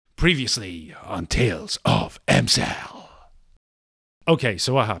Previously on Tales of MCell. Okay,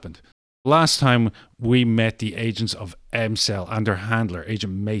 so what happened? Last time we met the agents of MCell and their handler,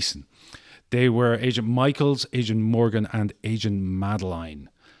 Agent Mason. They were Agent Michaels, Agent Morgan, and Agent Madeline.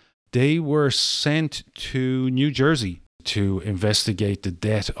 They were sent to New Jersey to investigate the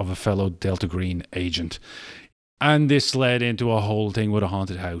death of a fellow Delta Green agent. And this led into a whole thing with a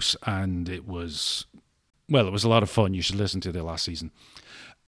haunted house, and it was a lot of fun. You should listen to the last season.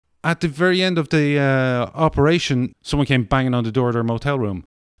 At the very end of the operation, someone came banging on the door of their motel room,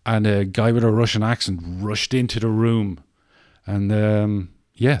 and a guy with a Russian accent rushed into the room. And,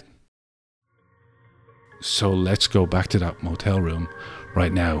 So let's go back to that motel room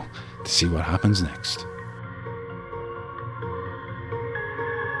right now to see what happens next.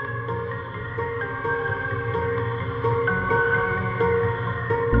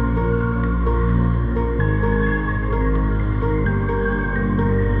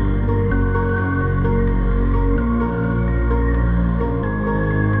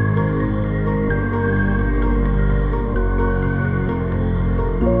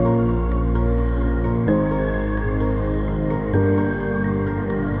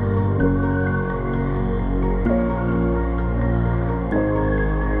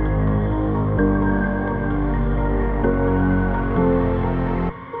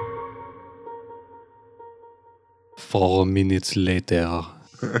 Four minutes later.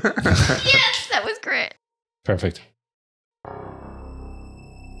 Yes, that was great. Perfect.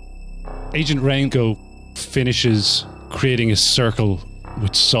 Agent Renko finishes creating a circle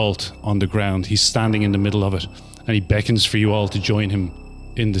with salt on the ground. He's standing in the middle of it, and he beckons for you all to join him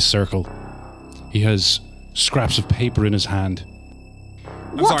in the circle. He has scraps of paper in his hand.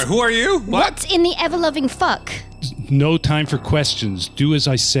 I'm sorry, who are you? What's in the ever-loving fuck? No time for questions. Do as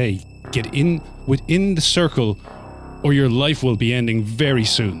I say. Get in within the circle, or your life will be ending very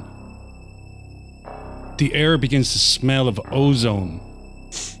soon. The air begins to smell of ozone.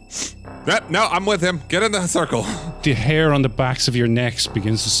 No, I'm with him. Get in the circle. The hair on the backs of your necks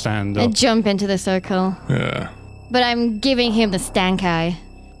begins to stand I up. jump into the circle. Yeah. But I'm giving him the stank eye.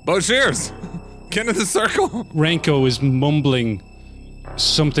 Bo Shears, get in the circle. Renko is mumbling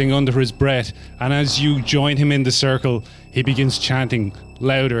something under his breath, and as you join him in the circle, he begins chanting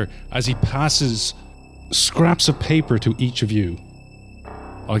louder as he passes scraps of paper to each of you.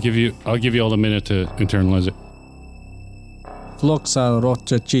 I'll give you all a minute to internalize it. Floxa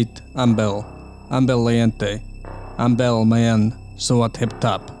rocha chit ambel leente ambel mayan suat hip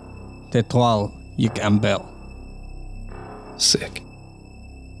tap tetual yik ambel. Sick.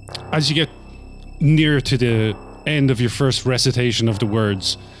 As you get near to the end of your first recitation of the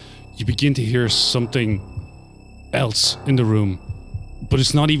words, you begin to hear something else in the room. But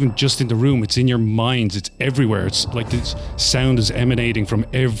it's not even just in the room, it's in your minds, it's everywhere. It's like this sound is emanating from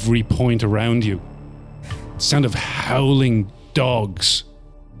every point around you. The sound of howling dogs.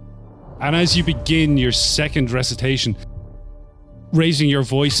 And as you begin your second recitation, raising your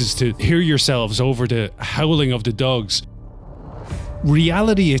voices to hear yourselves over the howling of the dogs,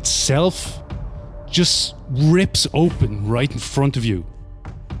 reality itself just rips open right in front of you.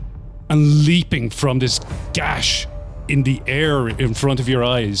 And leaping from this gash in the air in front of your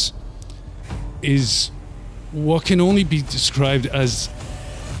eyes is what can only be described as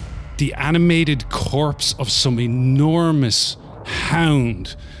the animated corpse of some enormous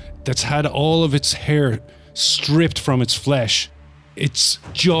hound that's had all of its hair stripped from its flesh. Its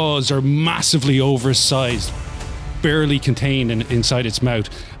jaws are massively oversized, barely contained inside its mouth,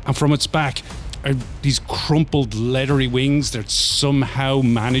 and from its back are these crumpled leathery wings that somehow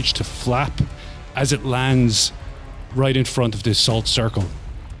manage to flap as it lands right in front of this salt circle.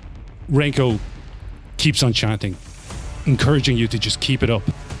 Renko keeps on chanting, encouraging you to just keep it up.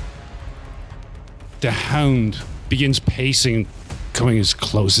 The hound begins pacing, coming as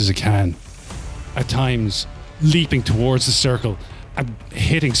close as it can. At times, leaping towards the circle and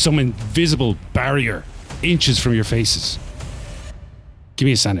hitting some invisible barrier inches from your faces. Give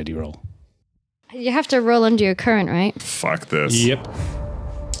me a sanity roll. You have to roll under your current, right? Fuck this. Yep.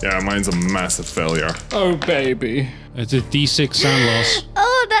 Yeah, mine's a massive failure. Oh, baby. It's a D6 sound loss.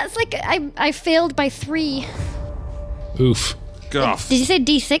 Oh, that's like I failed by 3. Oof. Get off. Did you say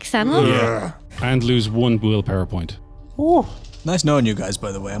D6 sound loss? Yeah. And lose 1 willpower point. Ooh. Nice knowing you guys,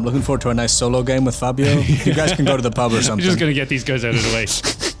 by the way. I'm looking forward to a nice solo game with Fabio. You guys can go to the pub or something. I'm just going to get these guys out of the way.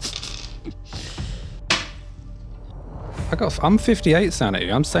 I'm 58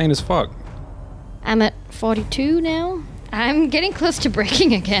 sanity. I'm sane as fuck. I'm at 42 now. I'm getting close to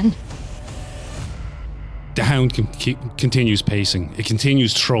breaking again. The hound continues pacing. It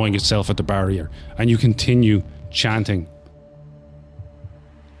continues throwing itself at the barrier, and you continue chanting.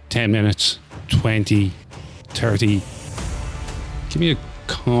 10 minutes, 20, 30. Give me a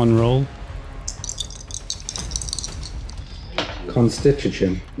con roll.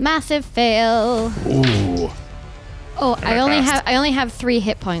 Constitution. Massive fail. Ooh. Oh, I only have 3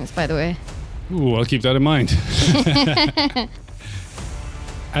 hit points, by the way. Ooh, I'll keep that in mind.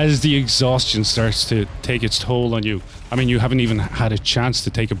 As the exhaustion starts to take its toll on you, I mean, you haven't even had a chance to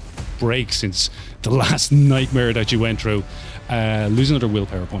take a break since the last nightmare that you went through. Lose another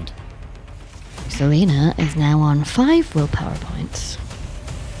willpower point. Selena is now on 5 willpower points.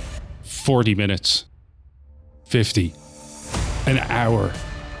 40 minutes. 50. An hour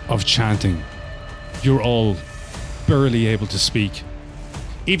of chanting. You're all barely able to speak.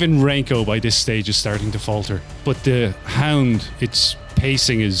 Even Renko by this stage is starting to falter. But the hound, its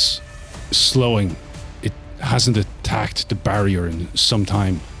pacing is slowing. It hasn't attacked the barrier in some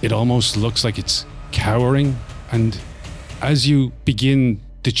time. It almost looks like it's cowering. And as you begin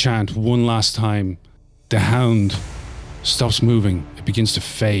to chant one last time, the hound stops moving. It begins to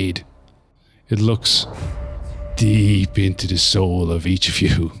fade. It looks deep into the soul of each of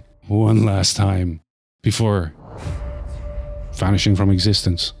you one last time before vanishing from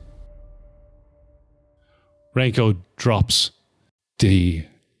existence. Renko drops the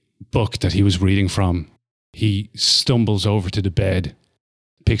book that he was reading from. He stumbles over to the bed,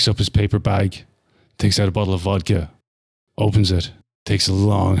 picks up his paper bag, takes out a bottle of vodka, opens it, takes a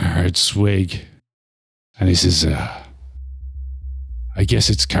long, hard swig, and he says, I guess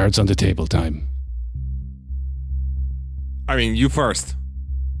it's cards on the table time. I mean, you first.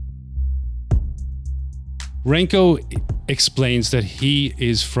 Renko explains that he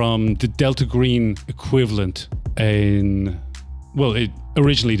is from the Delta Green equivalent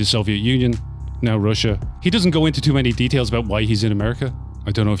originally the Soviet Union, now Russia. He doesn't go into too many details about why he's in America.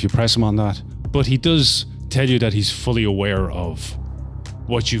 I don't know if you press him on that. But he does tell you that he's fully aware of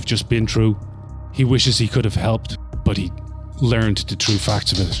what you've just been through. He wishes he could have helped, but he learned the true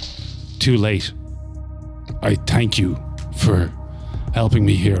facts of it too late. I thank you for helping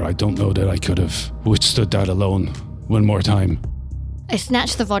me here. I don't know that I could have withstood that alone. One more time. I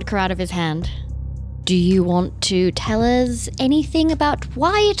snatched the vodka out of his hand. Do you want to tell us anything about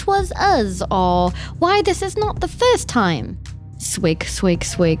why it was us, or why this is not the first time? Swig, swig,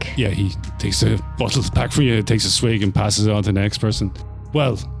 swig. Yeah, he takes a bottle back from you, takes a swig and passes it on to the next person.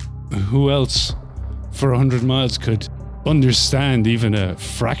 Well, who else for 100 miles could understand even a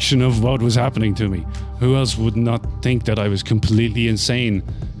fraction of what was happening to me? Who else would not think that I was completely insane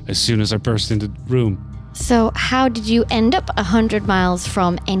as soon as I burst into the room? So how did you end up 100 miles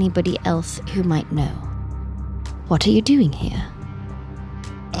from anybody else who might know? What are you doing here?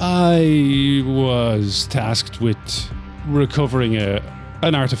 I was tasked with recovering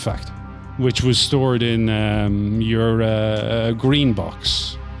an artifact, which was stored in your green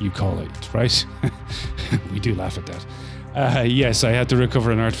box, you call it, right? We do laugh at that. Yes, I had to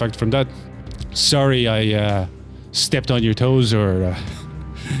recover an artifact from that. Sorry I stepped on your toes or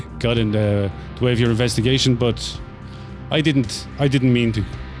got in the way of your investigation, but I didn't mean to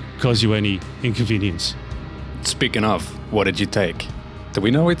cause you any inconvenience. Speaking of, what did you take? Do we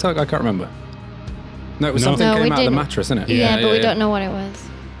know what we took? I can't remember. No, it was something No, came we out of the didn't. mattress, isn't it? Yeah, but we don't know what it was.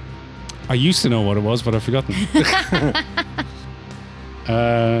 I used to know what it was, but I've forgotten.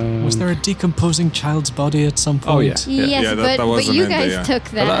 Was there a decomposing child's body at some point? Oh, yeah. Yes, Yeah, that but wasn't you in guys the, took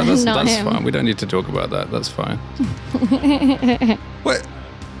that, But that's not him. fine. We don't need to talk about that. That's fine. What?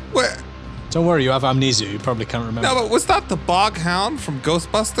 Don't worry, you have amnesia. You probably can't remember. No, but was that the bog hound from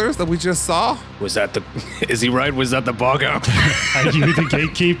Ghostbusters that we just saw? Was that the... Is he right? Was that the bog hound? Are you the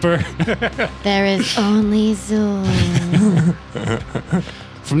gatekeeper? There is only Zoom.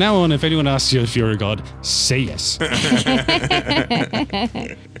 From now on, if anyone asks you if you're a god, say yes.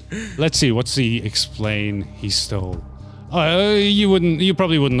 Let's see. What's the explain he stole? You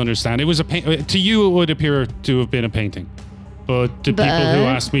probably wouldn't understand. It was a to you. It would appear to have been a painting, but the people who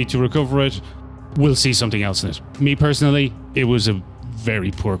asked me to recover it will see something else in it. Me personally, it was a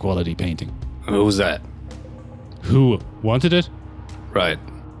very poor quality painting. Who was that? Who wanted it? Right.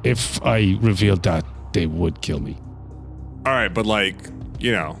 If I revealed that, they would kill me. All right, but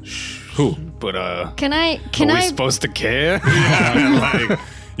who? But, Can I? are we supposed to care?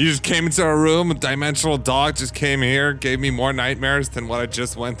 You just came into our room, a dimensional dog just came here, gave me more nightmares than what I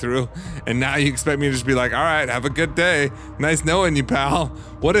just went through, and now you expect me to just be like, all right, have a good day. Nice knowing you, pal.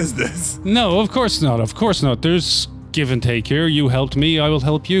 What is this? No, of course not. Of course not. There's give and take here. You helped me, I will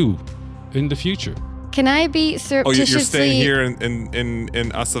help you in the future. Can I be Oh, surreptitiously? you're staying here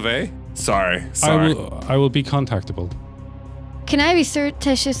in Asave? Sorry. I will be contactable. Can I be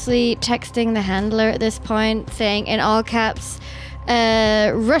surreptitiously texting the handler at this point, saying in all caps,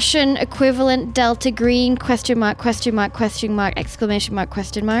 Russian equivalent Delta Green, question mark, exclamation mark,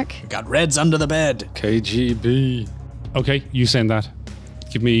 question mark. Got reds under the bed. KGB. Okay, you send that.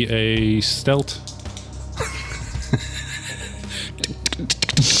 Give me a stealth.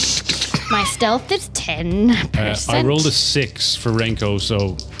 My stealth is 10%. I rolled a 6 for Renko,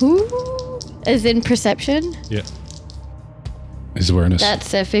 so Ooh. As in perception? yeah. His awareness.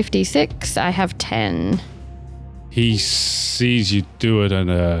 That's a 56. I have 10. He sees you do it,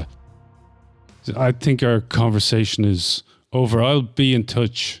 and I think our conversation is over. I'll be in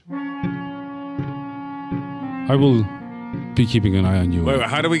touch. I will be keeping an eye on you. Wait,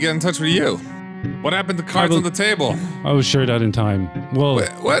 how do we get in touch with you? What happened to cards on the table? I will share that in time. Well, Wait,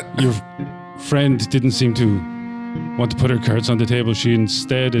 what? your friend didn't seem to want to put her cards on the table. She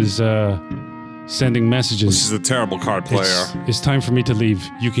instead is sending messages. She's a terrible card player. It's time for me to leave.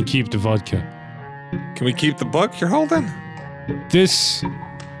 You can keep the vodka. Can we keep the book you're holding? It's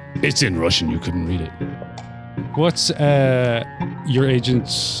in Russian. You couldn't read it. What's your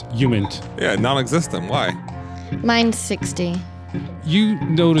agent's UMINT? Yeah, non-existent. Why? Mine's 60. You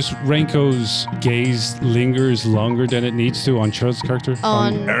notice Renko's gaze lingers longer than it needs to on Charles' character.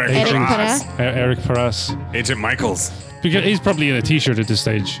 On Eric Eric Paras. Paras. Eric Paras. Agent Michaels. Because he's probably in a t-shirt at this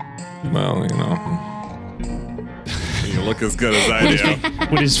stage. Well, you know. You look as good as I do.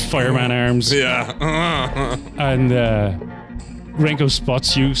 With his fireman arms. Yeah. And Renko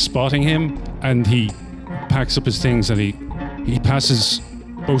spots you spotting him, and he packs up his things, and he passes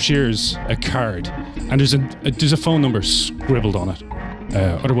Boshears a card, and there's a phone number scribbled on it.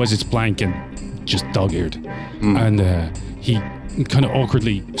 Otherwise it's blank and just dog-eared. And he kind of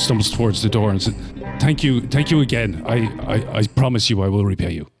awkwardly stumbles towards the door and says, thank you again. I promise you I will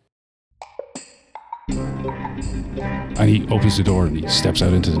repay you. And he opens the door and he steps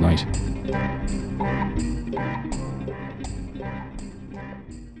out into the night.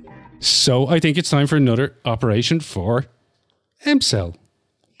 So I think it's time for another operation for MCell.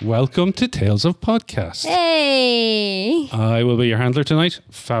 Welcome to Tales of Podcast. Hey! I will be your handler tonight,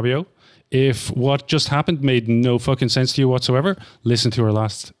 Fabio. If what just happened made no fucking sense to you whatsoever, listen to our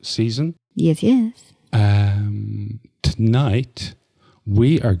last season. Yes. Tonight,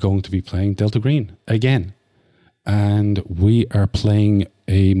 we are going to be playing Delta Green again. And we are playing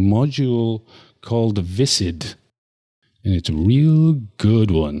a module called Visid. And it's a real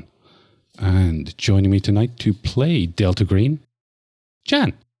good one. And joining me tonight to play Delta Green,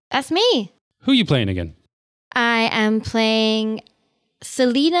 Jan. That's me. Who are you playing again? I am playing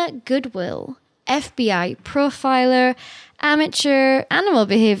Selena Goodwill, FBI profiler, amateur animal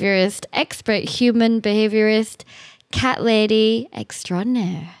behaviorist, expert human behaviorist, cat lady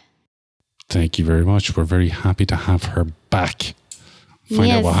extraordinaire. Thank you very much. We're very happy to have her back.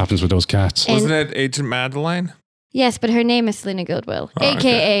 Find out what happens with those cats. And- Wasn't it Agent Madeline? Yes, but her name is Selena Goodwill,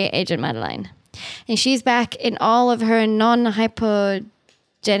 a.k.a. Agent Madeline. And she's back in all of her non-hypogenic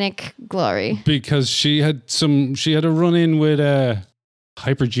glory. Because she had a run-in with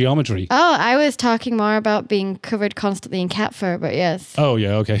hypergeometry. Oh, I was talking more about being covered constantly in cat fur, but yes. Oh,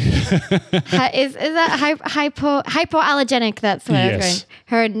 yeah, okay. Is that hypoallergenic? That's what I was going.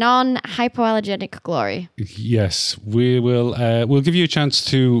 Her non-hypoallergenic glory. Yes, we will. We'll give you a chance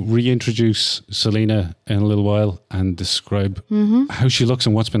to reintroduce Selena in a little while and describe how she looks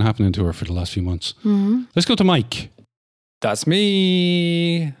and what's been happening to her for the last few months. Let's go to Mike. That's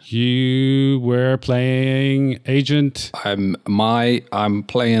me. You were playing Agent. I'm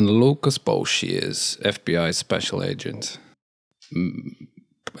playing Lucas Boshears, FBI special agent.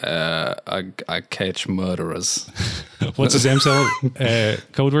 I catch murderers. What's his MCell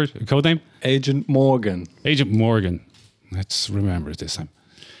code name? Agent Morgan. Agent Morgan. Let's remember it this time.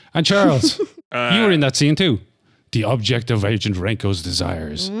 And Charles, you were in that scene too. The object of Agent Renko's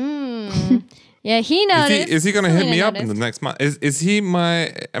desires. Yeah, he noticed. Is he going to hit me up in noticed. the next month?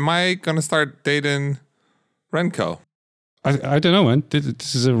 Am I going to start dating Renko? I don't know, man.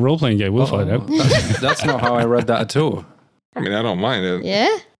 This is a role-playing game. We'll find out. That's not how I read that at all. I mean, I don't mind it.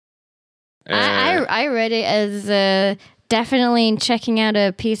 Yeah? I read it as definitely checking out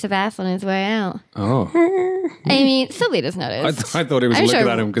a piece of ass on his way out. Oh. I mean, Selena's noticed. I thought he was I'm looking sure-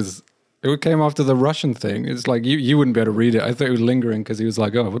 at him because it came after the Russian thing. It's like you wouldn't be able to read it. I thought he was lingering because he was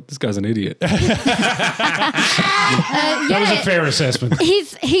like, oh, this guy's an idiot. That was a fair assessment.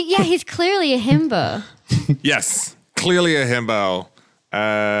 He's clearly a himbo. Yes, clearly a himbo.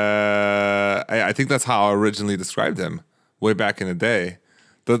 I think that's how I originally described him way back in the day.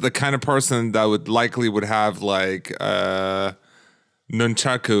 The kind of person that would have like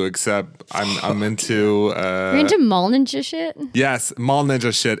nunchaku, except I'm into You're into mall ninja shit? yes, mall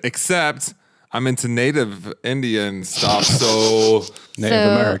ninja shit. Except I'm into Native Indian stuff, so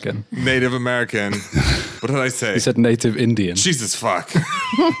Native American. Native American. What did I say? You said Native Indian. Jesus fuck.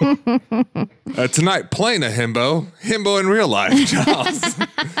 Tonight, playing a himbo in real life, Charles.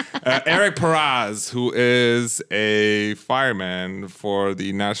 Eric Peraz, who is a fireman for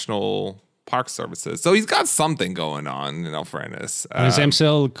the National Park Services. So he's got something going on, in all fairness. His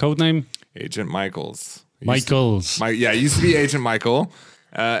MCL codename? Agent Michaels. Michaels. It used to be Agent Michael.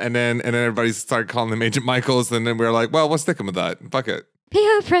 And then everybody started calling him Agent Michaels. And then we were like, well, we'll stick him with that. Fuck it.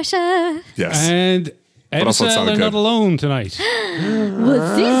 Peer pressure. Yes. And also it MCL sounded are good. not alone tonight.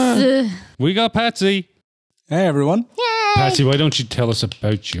 What's this? We got Patsy. Hey, everyone. Yay! Patsy, why don't you tell us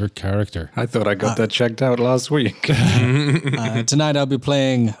about your character? I thought I got that checked out last week. Tonight I'll be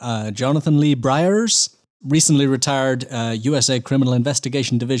playing Jonathan Lee Briers, recently retired USA Criminal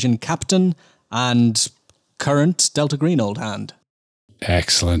Investigation Division captain and current Delta Green old hand.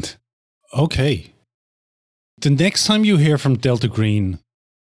 Excellent. Okay. The next time you hear from Delta Green,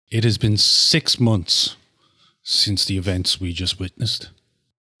 it has been 6 months since the events we just witnessed.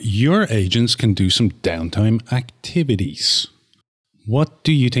 Your agents can do some downtime activities. What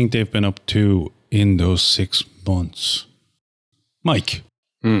do you think they've been up to in those 6 months? Mike,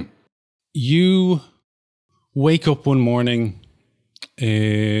 you wake up one morning,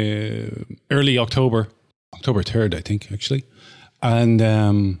 early October 3rd, I think, actually. And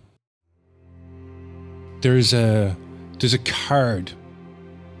there's a card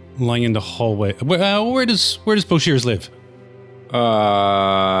lying in the hallway. Where does Boshears live?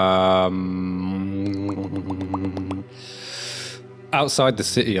 Outside the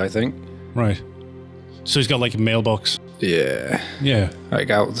city, I think. Right. So he's got like a mailbox. Yeah. Yeah.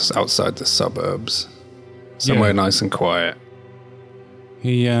 Like outside the suburbs. Somewhere nice and quiet.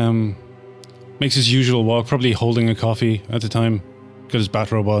 He makes his usual walk, probably holding a coffee at the time. Got his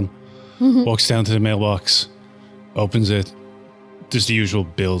bathrobe on. Walks down to the mailbox. Opens it. There's the usual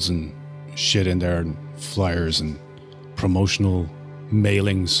bills and shit in there, and flyers and promotional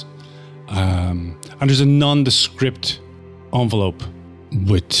mailings. And there's a nondescript envelope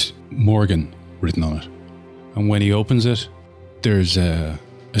with Morgan written on it. And when he opens it, there's a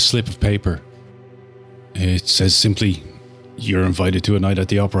slip of paper. It says simply, "You're invited to a night at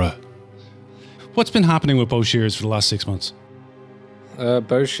the opera." What's been happening with Boshears for the last 6 months?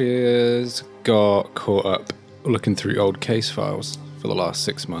 Boshears got caught up looking through old case files for the last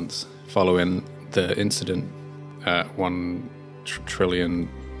 6 months following the incident at 1 trillion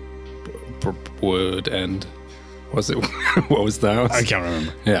word end. Was it? What was that? I can't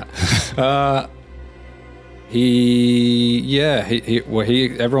remember. Yeah.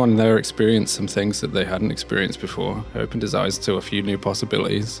 Everyone there experienced some things that they hadn't experienced before. He opened his eyes to a few new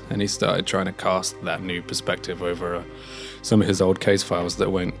possibilities, and he started trying to cast that new perspective over some of his old case files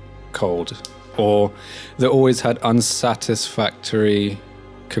that went cold, or that always had unsatisfactory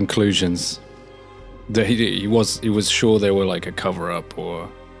conclusions. That he was sure they were like a cover up or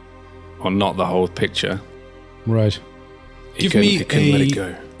not the whole picture. Right. Give me let it go.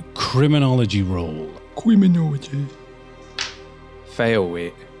 a criminology roll. Criminology. Fail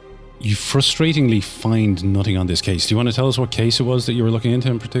it. You frustratingly find nothing on this case. Do you want to tell us what case it was that you were looking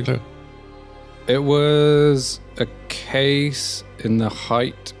into in particular? It was a case in the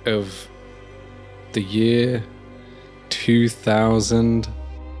height of the year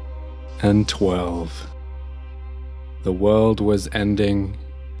 2012. The world was ending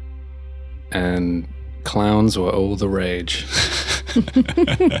and clowns were all the rage.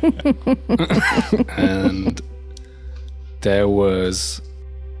 And there was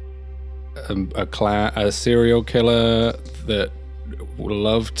a serial killer that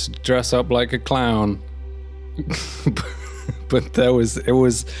loved to dress up like a clown. But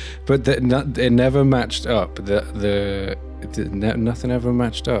it never matched up. Nothing ever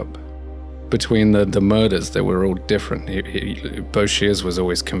matched up between the murders. They were all different. Boshears was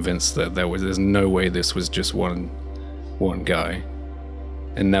always convinced that there's no way this was just one guy.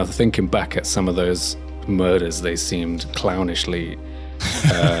 And now thinking back at some of those murders, they seemed clownishly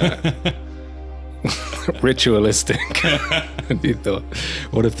ritualistic. And he thought,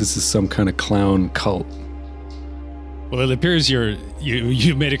 what if this is some kind of clown cult? Well, it appears you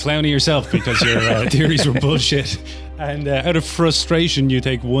made a clown of yourself because your theories were bullshit. And out of frustration, you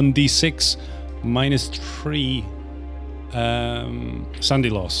take 1d6 minus 3 sandy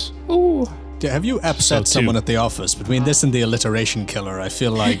loss. Ooh. Have you upset someone at the office? Between this and the alliteration killer, I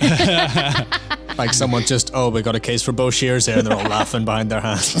feel like like someone just, we got a case for Boshears here, and they're all laughing behind their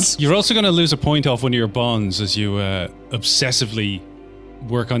hands. You're also going to lose a point off one of your bonds as you obsessively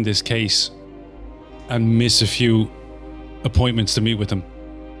work on this case and miss a few appointments to meet with them.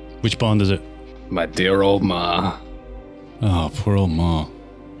 Which bond is it? My dear old ma. Oh, poor old Ma.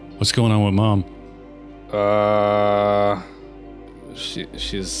 What's going on with Mom?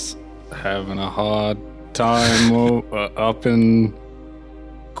 She's having a hard time up in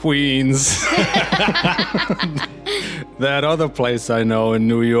Queens. That other place I know in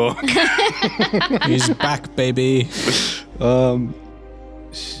New York. He's back, baby.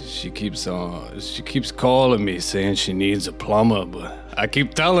 She keeps calling me saying she needs a plumber, but I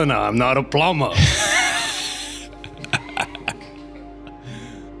keep telling her I'm not a plumber.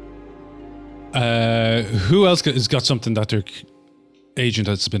 Who else has got something that their agent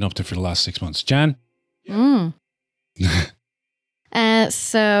has been up to for the last 6 months? Jan?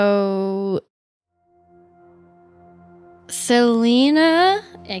 So Selena,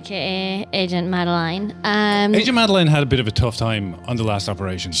 aka Agent Madeline. Agent Madeline had a bit of a tough time on the last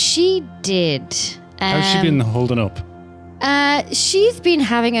operation. She did. How's she been holding up? She's been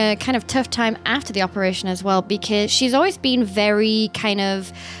having a kind of tough time after the operation as well, because she's always been very kind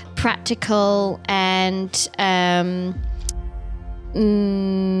of practical and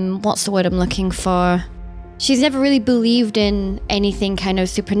what's the word I'm looking for? She's never really believed in anything kind of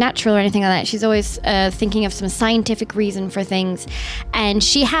supernatural or anything like that. She's always thinking of some scientific reason for things, and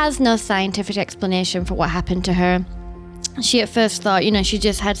she has no scientific explanation for what happened to her. She at first thought, she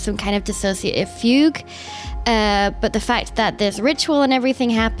just had some kind of dissociative fugue. But the fact that this ritual and everything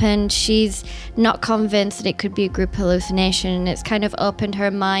happened, she's not convinced that it could be a group hallucination. It's kind of opened her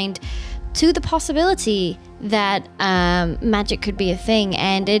mind to the possibility that magic could be a thing,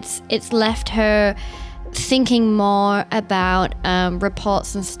 and it's left her thinking more about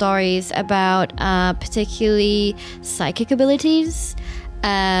reports and stories about particularly psychic abilities,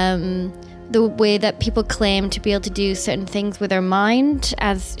 the way that people claim to be able to do certain things with their mind,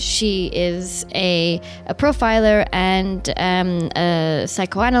 as she is a profiler and a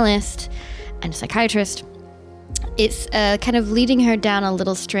psychoanalyst and a psychiatrist. It's kind of leading her down a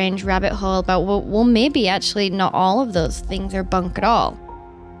little strange rabbit hole about, well, maybe actually not all of those things are bunk at all.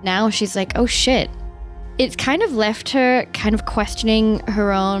 Now she's like, oh shit. It's kind of left her kind of questioning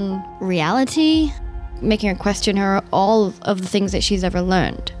her own reality, making her question all of the things that she's ever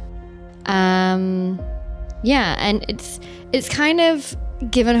learned. Yeah, and it's kind of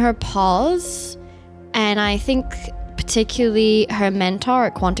given her pause, and I think particularly her mentor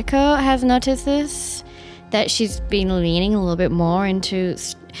at Quantico has noticed this, that she's been leaning a little bit more into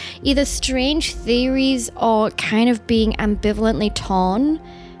either strange theories or kind of being ambivalently torn,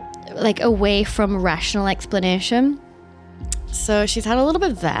 like away from rational explanation. So she's had a little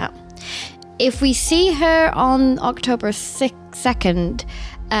bit of that. If we see her on October 2nd,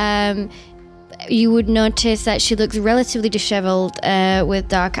 you would notice that she looks relatively disheveled with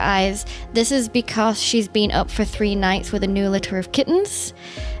dark eyes. This is because she's been up for 3 nights with a new litter of kittens.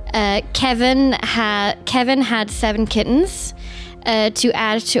 Kevin had 7 kittens to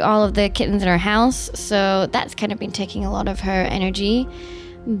add to all of the kittens in her house, so that's kind of been taking a lot of her energy.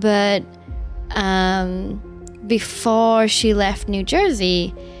 But before she left New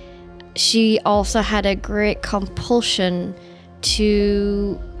Jersey, she also had a great compulsion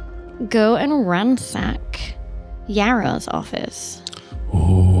to go and ransack Yarrow's office.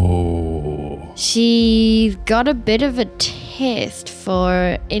 Oh. She got a bit of a taste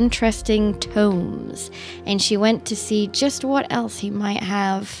for interesting tomes, and she went to see just what else he might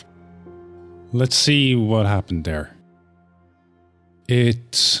have. Let's see what happened there.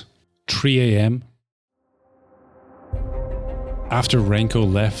 It's 3 a.m. After Renko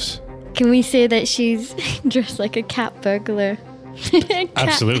left. Can we say that she's dressed like a cat burglar?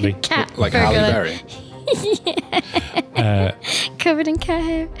 Absolutely. Cat Like burglar. Halle Berry. Covered in cat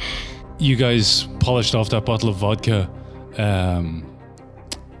hair. You guys polished off that bottle of vodka.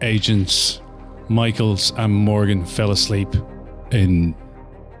 Agents Michaels and Morgan fell asleep in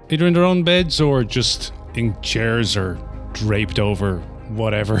either in their own beds or just in chairs or draped over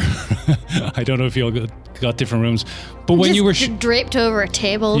whatever. I don't know if you all got different rooms, but when just you were draped over a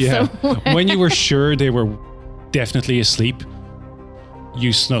table somewhere. when you were sure they were definitely asleep,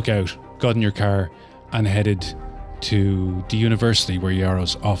 you snuck out, got in your car, and headed to the university where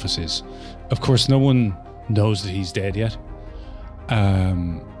Yarrow's office is. Of course, no one knows that he's dead yet.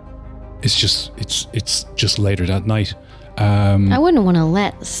 It's just later that night. I wouldn't want to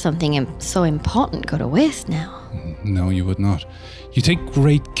let something so important go to waste now. No, you would not. You take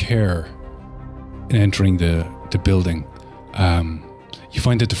great care in entering the building. You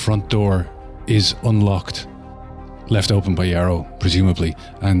find that the front door is unlocked, left open by Yarrow, presumably,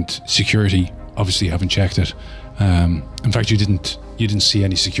 and security obviously haven't checked it. In fact, you didn't see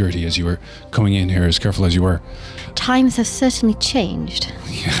any security as you were coming in here, as careful as you were. Times have certainly changed.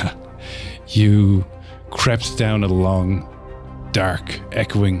 Yeah. You crept down a long, dark,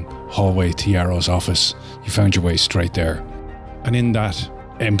 echoing hallway to Yarrow's office. You found your way straight there. And in that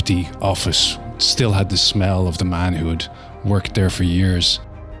empty office, still had the smell of the man who had worked there for years.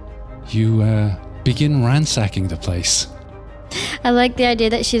 You begin ransacking the place. I like the idea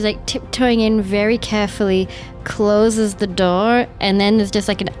that she's like tiptoeing in very carefully, closes the door, and then there's just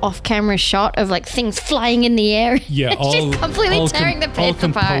like an off-camera shot of like things flying in the air. Yeah, she's completely tearing the all paper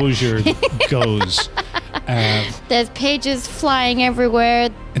apart. composure goes. There's pages flying everywhere.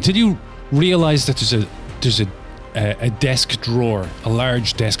 Until you realize that there's a desk drawer, a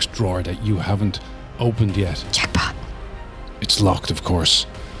large desk drawer that you haven't opened yet. Jackpot. It's locked, of course.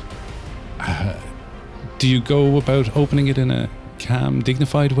 Do you go about opening it in a calm,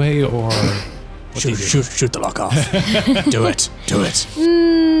 dignified way, or Shoot the lock off. Do it.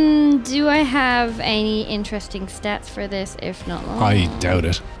 Do I have any interesting stats for this? If not, I doubt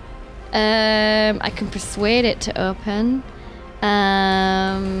it. I can persuade it to open.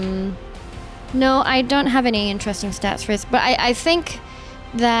 No, I don't have any interesting stats for this, but I think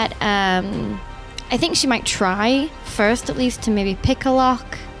that I think she might try first, at least, to maybe pick a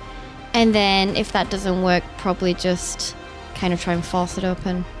lock, and then if that doesn't work, probably just kind of try and force it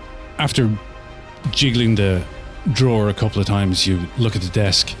open. After jiggling the drawer a couple of times, you look at the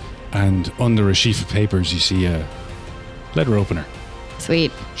desk, and under a sheaf of papers, you see a letter opener.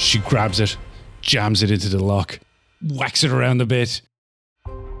 Sweet. She grabs it, jams it into the lock, whacks it around a bit.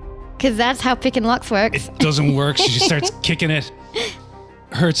 Because that's how picking locks works. It doesn't work. She just starts kicking it,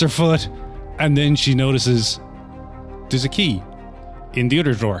 hurts her foot, and then she notices there's a key in the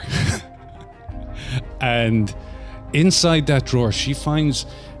other drawer. And inside that drawer, she finds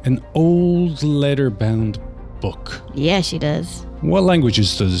an old leather-bound book. Yeah, she does. What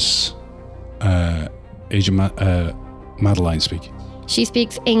languages does Agent Madeline speak? She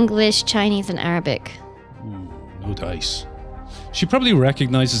speaks English, Chinese, and Arabic. No dice. She probably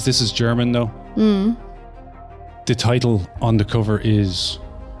recognizes this as German, though. The title on the cover is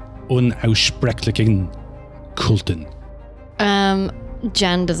Unaussprechlichen Kulten.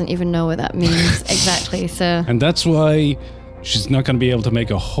 Jan doesn't even know what that means exactly, so... And that's why she's not going to be able to make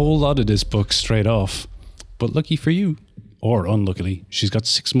a whole lot of this book straight off. But lucky for you, or unluckily, she's got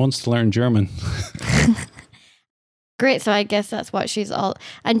 6 months to learn German. Great, so I guess that's what she's all...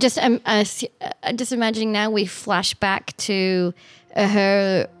 And just imagining now we flash back to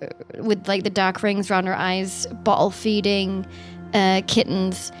her with like the dark rings around her eyes, bottle feeding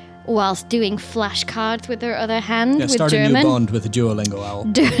kittens whilst doing flashcards with her other hand with start German. a new bond with a Duolingo owl.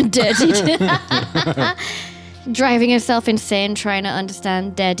 Dirty. Driving herself insane trying to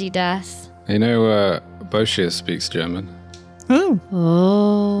understand Daddy Das. You know, Boschia speaks German. Oh.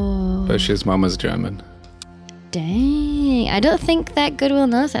 Boschia's mama's German. Dang. I don't think that Goodwill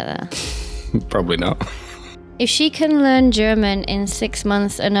knows that though. Probably not. If she can learn German in 6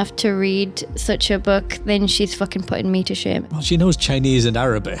 months enough to read such a book, then she's fucking putting me to shame. Well, she knows Chinese and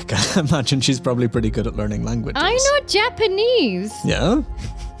Arabic. I imagine she's probably pretty good at learning languages. I know Japanese. Yeah?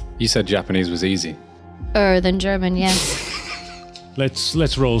 You said Japanese was easy. Than German, yes.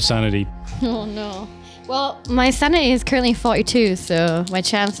 Let's roll sanity. Oh no. Well, my sanity is currently 42, so my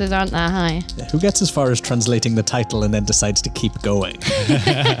chances aren't that high. Yeah, who gets as far as translating the title and then decides to keep going?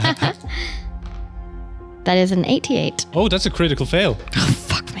 That is an 88. Oh, that's a critical fail. Oh,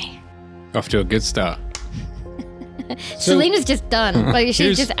 fuck me. Off to a good start. Selena's just done. Like,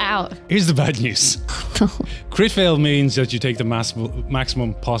 she's just out. Here's the bad news. Crit fail means that you take the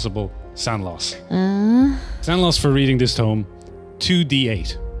maximum possible sand loss. Sand loss for reading this tome,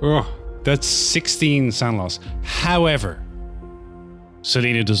 2d8. Oh, That's 16 sand loss. However,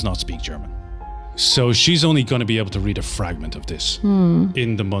 Selena does not speak German. So she's only going to be able to read a fragment of this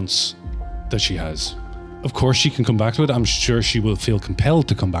in the months that she has. Of course, she can come back to it. I'm sure she will feel compelled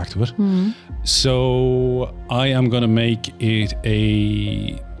to come back to it. So I am going to make it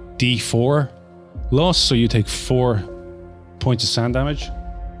a D4 loss. So you take 4 points of sand damage.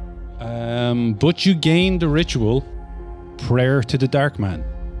 But you gain the ritual Prayer to the Dark Man.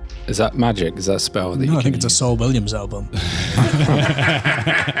 is that magic? Is that a spell that No, you I can think it's a use? Saul Williams album.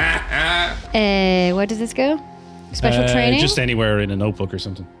 Where does this go? Special training? Just anywhere in a notebook or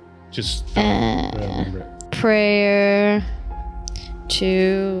something. Just Prayer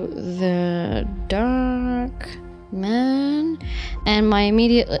to the Dark Man. And my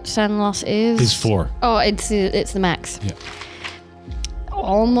immediate sand loss is 4. Oh, it's the max. Yeah.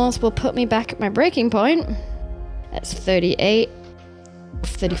 Almost will put me back at my breaking point. That's 38,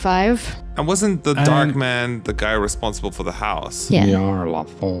 35. And wasn't the Dark Man the guy responsible for the house? Yeah. Yarla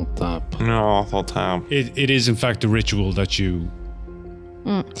Fontap. No, whole time. It is in fact the ritual that you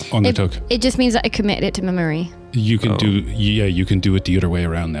undertook. It just means that I committed it to memory. You can you can do it the other way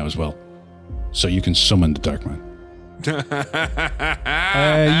around now as well. So you can summon the Dark Man.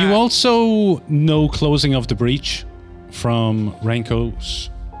 You also know Closing of the Breach from Renko's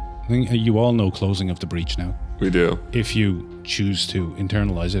thing. You all know Closing of the Breach now. We do. If you choose to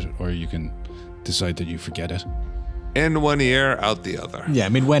internalize it, or you can decide that you forget it. In one ear, out the other. Yeah, I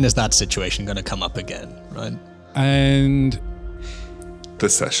mean, when is that situation going to come up again, right? And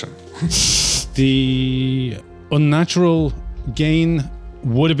This session. the unnatural gain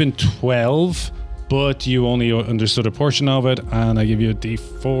would have been 12, but you only understood a portion of it, and I give you a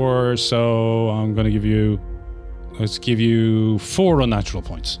D4, so I'm going to give you... Let's give you 4 unnatural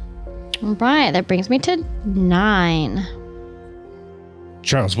points. Right, that brings me to 9.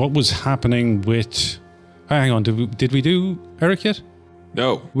 Charles, what was happening with... Hang on, did we do Eric yet?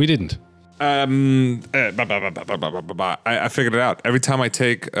 No. We didn't. I figured it out. Every time I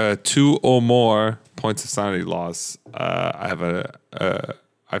take 2 or more points of sanity loss, I have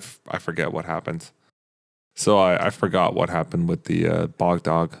I forget what happens. So I forgot what happened with the bog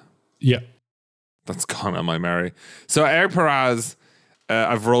dog. Yeah. That's gone on my memory. So Eric Perez,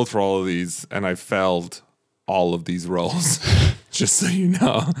 I've rolled for all of these, and I failed all of these rolls. Just so you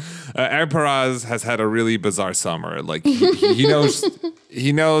know, Eric Perez has had a really bizarre summer. Like he knows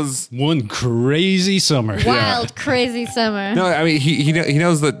One crazy summer. Wild, crazy summer. No, I mean he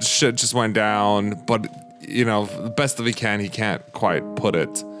knows that shit just went down, but you know, the best that he can't quite put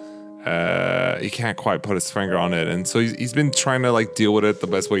it. He can't quite put his finger on it, and so he's been trying to like deal with it the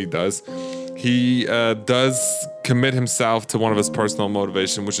best way he does. He does commit himself to one of his personal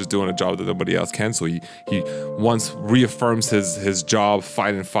motivation, which is doing a job that nobody else can. So he once reaffirms his job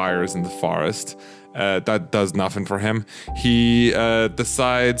fighting fires in the forest. That does nothing for him. He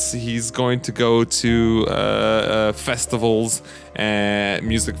decides he's going to go to festivals and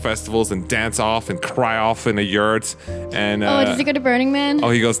music festivals and dance off and cry off in a yurt. And Does he go to Burning Man? Oh,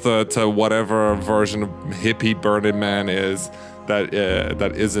 he goes to whatever version of hippie Burning Man is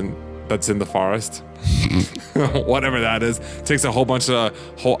that's in the forest. Whatever that is. Takes a whole bunch of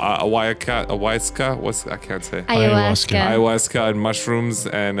ayahuasca and mushrooms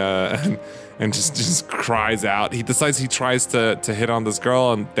and just cries out. He decides he tries to hit on this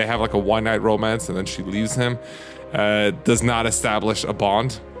girl, and they have like a one-night romance, and then she leaves him. Does not establish a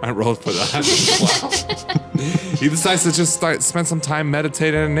bond. I rolled for that as well. He decides to just spend some time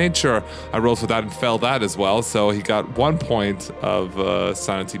meditating in nature. I rolled for that and failed that as well. So he got 1 point of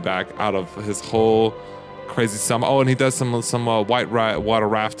sanity back out of his whole crazy summer. Oh, and he does some white water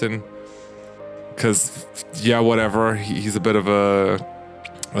rafting. Because, yeah, whatever. He's a bit of a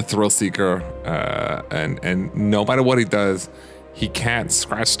thrill seeker. And no matter what he does, he can't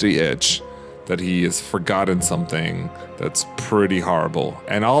scratch the itch that he has forgotten something that's pretty horrible.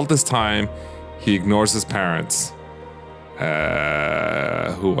 And all this time, he ignores his parents,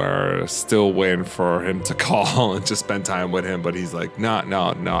 who are still waiting for him to call and just spend time with him. But he's like, no,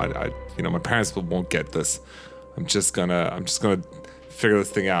 my parents won't get this. I'm just gonna figure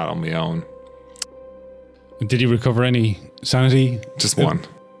this thing out on my own. Did he recover any sanity? Just one.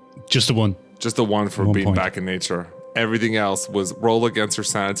 Just the one. Just the one for 1 being point. back in nature. Everything else was roll against her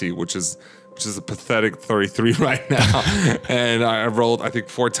sanity, which is a pathetic 33 right now. And I rolled, I think,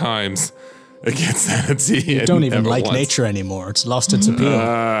 4 times against sanity. You don't even like nature anymore. It's lost its appeal.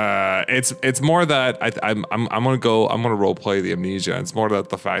 It's more that I'm gonna role play the amnesia. It's more that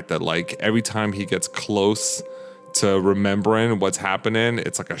the fact that like every time he gets close to remembering what's happening,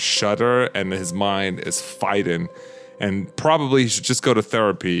 it's like a shudder, and his mind is fighting. And probably he should just go to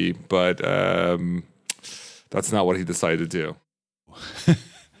therapy, but that's not what he decided to do.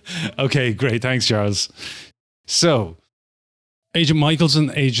 Okay, great. Thanks, Charles. So, Agent Michaels and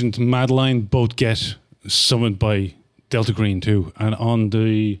Agent Madeline both get summoned by Delta Green too. And on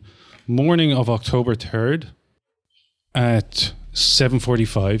the morning of October 3rd at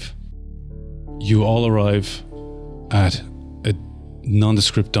 7:45, you all arrive at a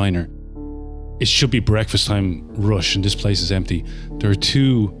nondescript diner. It should be breakfast time rush, and this place is empty. There are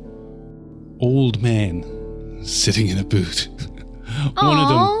 2 old men sitting in a booth.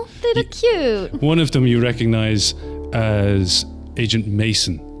 Aww, they look cute. One of them you recognize as Agent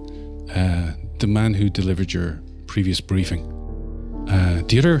Mason, the man who delivered your previous briefing.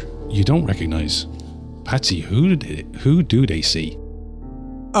 The other you don't recognize. Patsy, who do they see?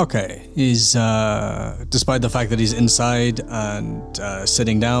 Okay, he's, despite the fact that he's inside and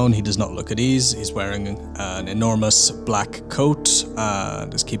sitting down, he does not look at ease. He's wearing an enormous black coat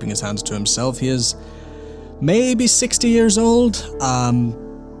and is keeping his hands to himself. He is maybe 60 years old.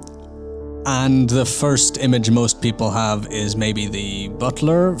 And the first image most people have is maybe the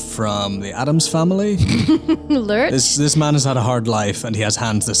butler from the Addams Family. Alert. This man has had a hard life, and he has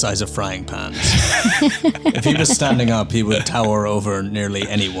hands the size of frying pans. If he was standing up, he would tower over nearly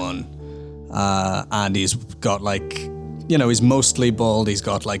anyone. And he's got he's mostly bald. He's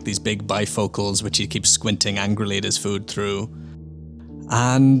got these big bifocals, which he keeps squinting angrily at his food through.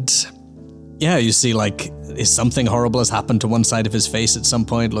 And yeah, you see is something horrible has happened to one side of his face at some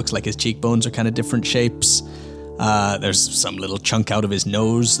point. Looks like his cheekbones are kind of different shapes. There's some little chunk out of his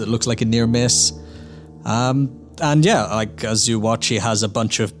nose that looks like a near miss. And yeah, as you watch, he has a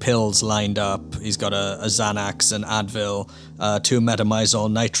bunch of pills lined up. He's got a Xanax, an Advil, 2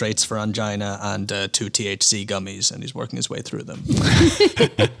 metamizole nitrates for angina, and 2 THC gummies, and he's working his way through them.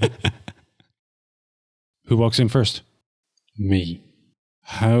 Who walks in first? Me.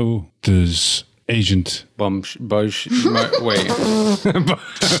 How does Agent Wait.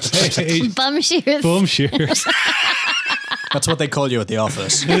 Bum shoes. Bum Shears? That's what they call you at the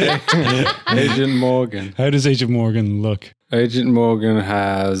office. Agent Morgan. How does Agent Morgan look? Agent Morgan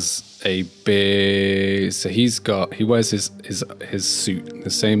has a big. So he wears his suit, the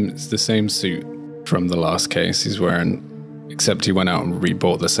same suit from the last case he's wearing, except he went out and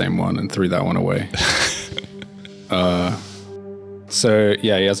rebought the same one and threw that one away. So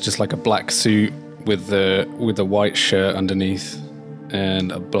yeah, he has just a black suit with the white shirt underneath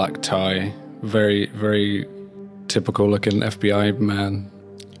and a black tie. Very, very typical looking FBI man.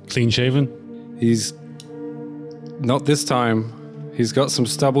 Clean shaven? He's not this time. He's got some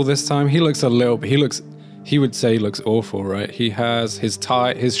stubble this time. He looks he would say he looks awful, right? He has his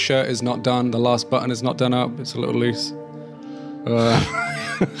tie, his shirt is not done. The last button is not done up. It's a little loose.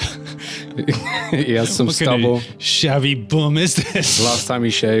 He has some What stubble. kind of shabby bum is this? The last time he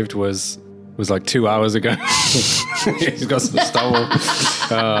shaved was 2 hours ago. He's got some stubble.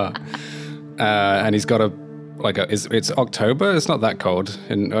 And he's got it's October. It's not that cold.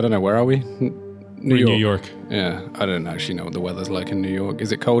 I don't know, where are we? New York. Yeah, I don't actually know what the weather's like in New York.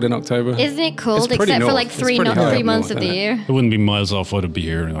 Is it cold in October? Isn't it cold It's pretty except for north. It's three pretty high up months north, of the isn't it? year? It wouldn't be miles off what it'd be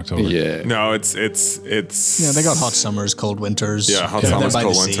here in October. Yeah. No, it's Yeah, they got hot summers, cold winters. yeah, hot They're summers, by the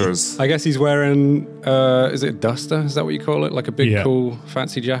cold sea. winters. I guess he's wearing, is it a duster? Is that what you call it? Like a big, Yeah. cool,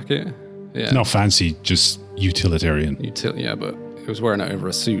 fancy jacket? Yeah. Not fancy, just utilitarian. Yeah, but he was wearing it over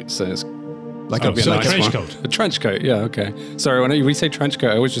a suit, so it's Like Oh, a, so like a a- trench coat. a trench coat. Yeah, okay. Sorry, when we say trench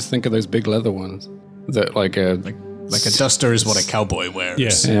coat, I always just think of those big leather ones. That like a like a duster is what a cowboy wears.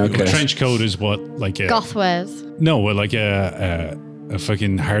 Yeah. Yeah, okay. A trench coat is what like a Goth wears. no, like a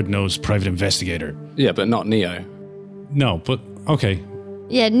fucking hard-nosed private investigator. yeah, but not Neo. No, but okay.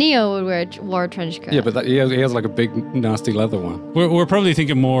 Yeah, Neo would wore a trench coat. Yeah, but he has like a big nasty leather one. We're probably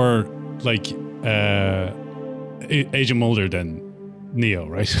thinking more like Agent Mulder than Neo,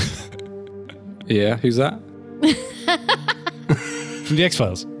 right? Yeah, who's that? From the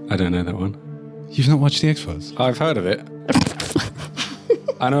X-Files. I don't know that one. You've not watched the X-Files? I've heard of it.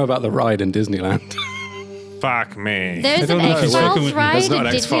 I know about the ride in Disneyland. Fuck me. There's I an don't know if you're X-Files fucking with me. ride That's not in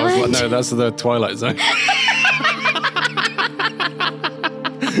an X-Files. Disneyland. No, that's the Twilight Zone.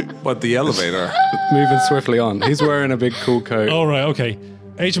 But the elevator. Moving swiftly on. He's wearing a big cool coat. All right, okay.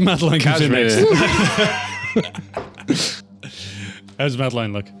 Agent Madeline comes in next. How's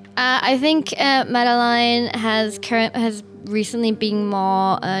Madeline look? I think Madeline has recently been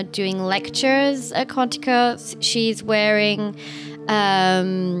more doing lectures at Quantico. She's wearing,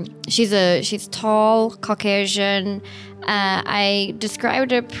 she's tall, Caucasian. I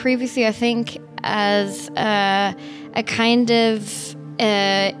described her previously, I think, as a kind of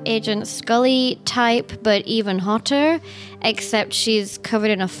Agent Scully type, but even hotter, except she's covered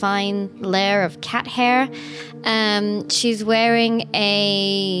in a fine layer of cat hair. She's wearing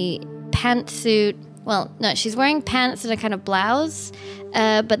a pantsuit. Well, no, she's wearing pants and a kind of blouse,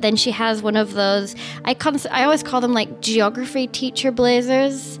 but then she has one of those. I always call them like geography teacher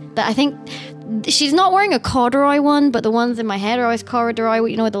blazers. That I think she's not wearing a corduroy one, but the ones in my head are always corduroy.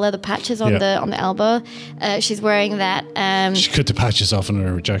 You know, with the leather patches on Yeah. the elbow. She's wearing that. She cut the patches off on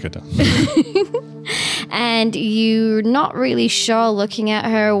her jacket. Though. And you're not really sure looking at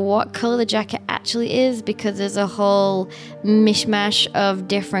her what color the jacket actually is, because there's a whole mishmash of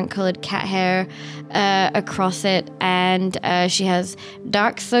different colored cat hair across it, and she has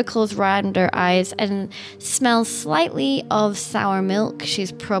dark circles around her eyes and smells slightly of sour milk.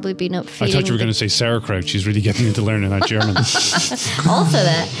 She's probably been up I feeding thought you were going to say sauerkraut. She's really getting into learning that German. also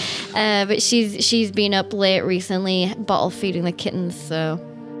that, but she's been up late recently, bottle feeding the kittens. So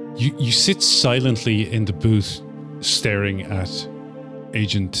You sit silently in the booth, staring at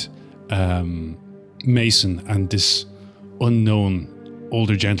Agent Mason and this unknown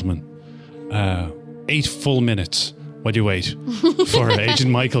older gentleman. 8 full minutes while you wait for Agent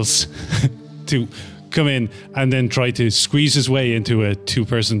Michaels to come in and then try to squeeze his way into a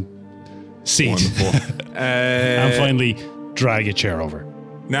 2-person seat. And finally drag a chair over.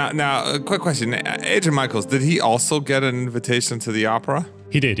 Now, a quick question. Agent Michaels, did he also get an invitation to the opera?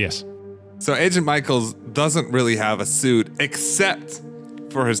 He did, yes. So Agent Michaels doesn't really have a suit except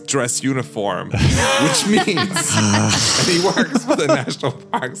for his dress uniform, which means, and he works for the National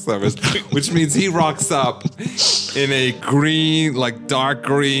Park Service, which means he rocks up in a green, like dark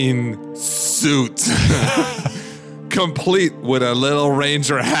green suit, complete with a little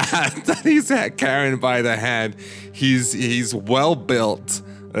ranger hat that he's carrying by the hand. He's well built.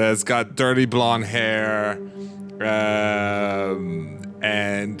 It's got dirty blonde hair,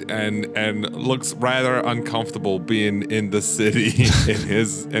 and looks rather uncomfortable being in the city in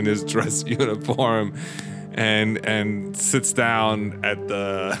his dress uniform, and sits down at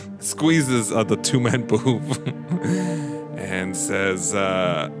the squeezes of the 2-man booth and says,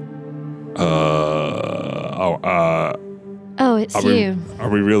 Oh, it's you. Are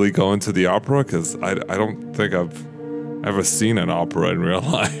we really going to the opera? Because I don't think I've ever seen an opera in real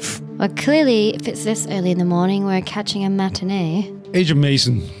life. Well, clearly, if it's this early in the morning, we're catching a matinee. Agent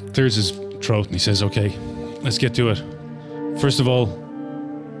Mason clears his throat and he says, okay, let's get to it. First of all,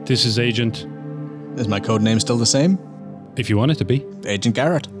 this is Agent... Is my code name still the same? If you want it to be. Agent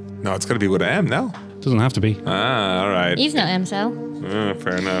Garrett. No, it's got to be with an M, no? Doesn't have to be. Ah, all right. He's not M-Cell.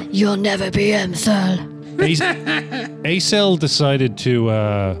 Fair enough. You'll never be M-Cell. ACEL decided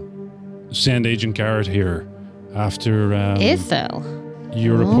to send Agent Garrett here after Ithel.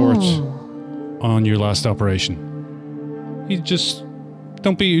 your report on your last operation. He just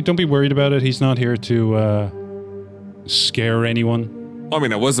don't be worried about it. He's not here to scare anyone. I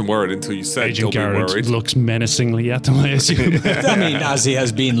mean, I wasn't worried until you said Agent don't be Garrett worried. looks menacingly at them, I assume. I mean, as he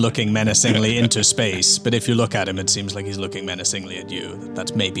has been looking menacingly into space, but if you look at him, it seems like he's looking menacingly at you.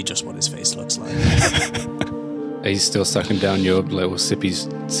 That's maybe just what his face looks like. He's still sucking down your little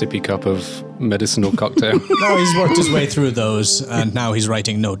sippy cup of medicinal cocktail. No, he's worked his way through those, and now he's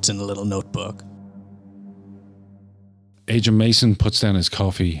writing notes in a little notebook. Agent Mason puts down his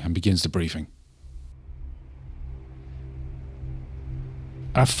coffee and begins the briefing.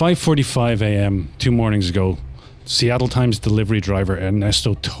 At 5:45 a.m. 2 mornings ago, Seattle Times delivery driver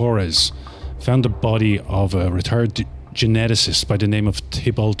Ernesto Torres found the body of a retired geneticist by the name of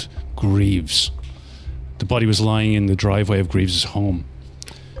Tybalt Greaves. The body was lying in the driveway of Greaves' home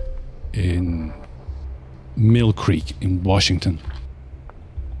in Mill Creek in Washington.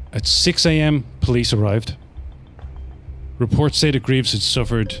 At 6 a.m., police arrived. Reports say that Greaves had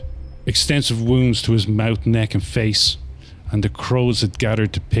suffered extensive wounds to his mouth, neck, and face, and the crows had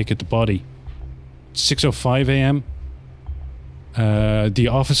gathered to pick at the body. 6:05 a.m., the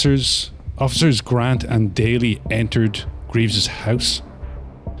officers Grant and Daly entered Greaves' house.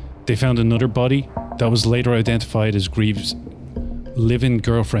 They found another body that was later identified as Greaves' live-in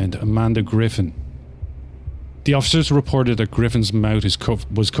girlfriend, Amanda Griffin. The officers reported that Griffin's mouth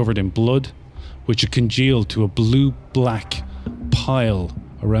was covered in blood, which had congealed to a blue-black pile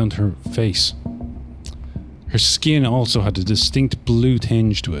around her face. Her skin also had a distinct blue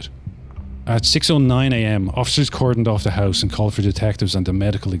tinge to it. At 6:09 a.m., officers cordoned off the house and called for detectives and a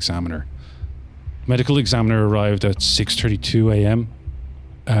medical examiner. Medical examiner arrived at 6:32 a.m.,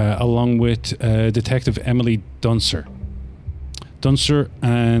 along with Detective Emily Dunser. Dunser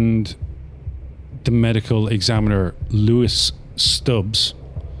and the medical examiner, Lewis Stubbs,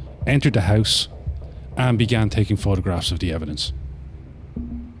 entered the house and began taking photographs of the evidence.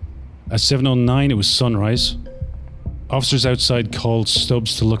 At 7:09, it was sunrise. Officers outside called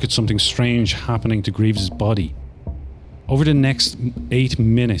Stubbs to look at something strange happening to Greaves' body. Over the next 8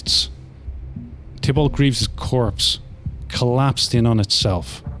 minutes, Tybalt Greaves' corpse collapsed in on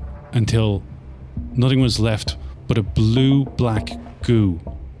itself until nothing was left but a blue-black goo,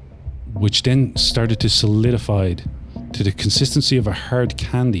 which then started to solidify to the consistency of a hard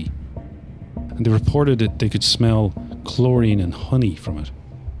candy. And they reported that they could smell chlorine and honey from it.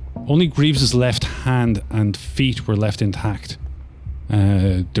 Only Greaves' left hand and feet were left intact.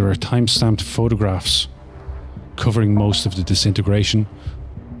 There are time-stamped photographs covering most of the disintegration,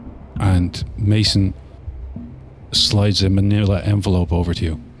 and Mason slides a manila envelope over to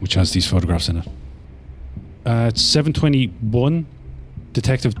you, which has these photographs in it. At 7:21,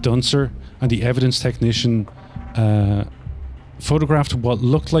 Detective Dunser and the evidence technician photographed what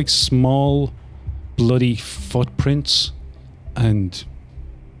looked like small, bloody footprints and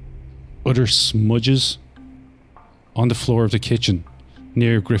other smudges on the floor of the kitchen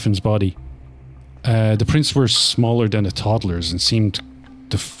near Griffin's body. The prints were smaller than a toddler's and seemed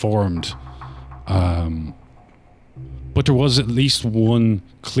deformed But there was at least one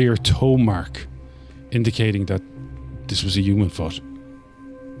clear toe mark indicating that this was a human foot.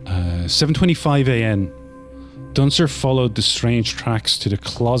 7:25 a.m. Dunser followed the strange tracks to the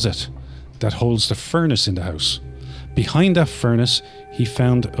closet that holds the furnace in the house. Behind that furnace, he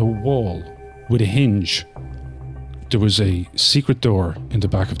found a wall with a hinge. There was a secret door in the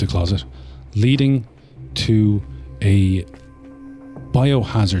back of the closet leading to a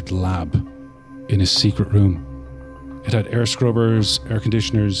biohazard lab in a secret room. It had air scrubbers, air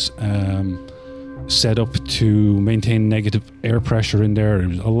conditioners set up to maintain negative air pressure in there.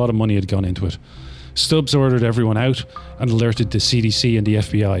 A lot of money had gone into it. Stubbs ordered everyone out and alerted the CDC and the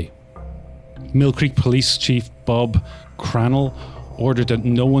FBI. Mill Creek Police Chief Bob Crannell ordered that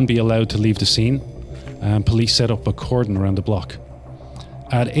no one be allowed to leave the scene, and police set up a cordon around the block.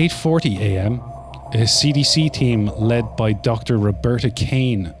 At 8:40 a.m., a CDC team led by Dr. Roberta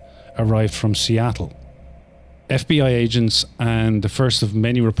Kane arrived from Seattle. FBI agents and the first of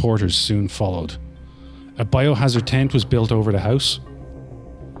many reporters soon followed. A biohazard tent was built over the house,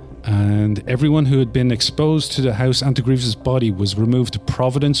 and everyone who had been exposed to the house and to Greaves's body was removed to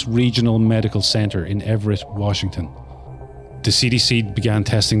Providence Regional Medical Center in Everett, Washington. The CDC began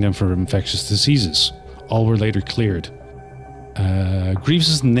testing them for infectious diseases. All were later cleared.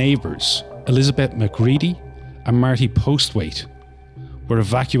 Greaves's neighbours, Elizabeth McReady and Marty Postwaite, were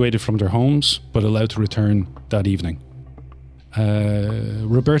evacuated from their homes but allowed to return that evening.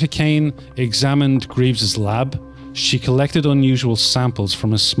 Roberta Kane examined Greaves's lab. She collected unusual samples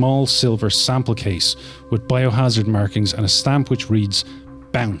from a small silver sample case with biohazard markings and a stamp which reads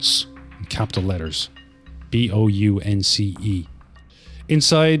Bounce in capital letters. BOUNCE.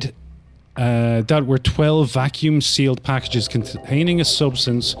 Inside that were 12 vacuum-sealed packages containing a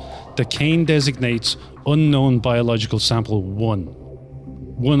substance that Kane designates unknown biological sample 1.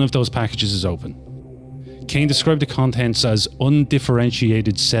 One of those packages is open. Kane described the contents as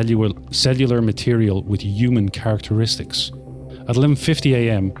undifferentiated cellular material with human characteristics. At 11:50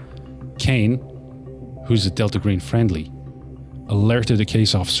 a.m., Kane, who's a Delta Green friendly, alerted a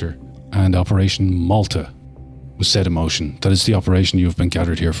case officer, and Operation Malta was set in motion. That is the operation you have been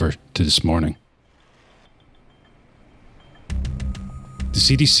gathered here for to this morning. The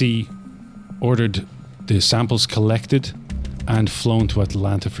CDC ordered the samples collected and flown to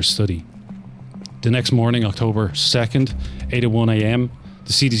Atlanta for study. The next morning, October 2nd, 8:01 a.m.,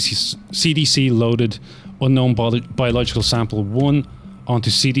 the CDC loaded unknown biological sample 1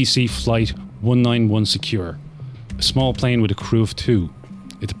 onto CDC Flight 191 Secure, a small plane with a crew of 2.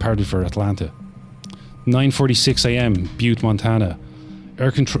 It departed for Atlanta. 9:46 a.m., Butte, Montana.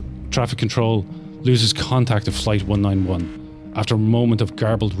 Air traffic control loses contact of Flight 191 after a moment of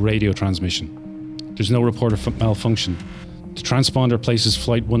garbled radio transmission. There's no report of malfunction. The transponder places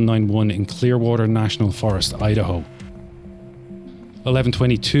Flight 191 in Clearwater National Forest, Idaho.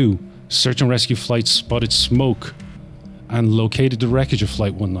 11:22, search and rescue flights spotted smoke and located the wreckage of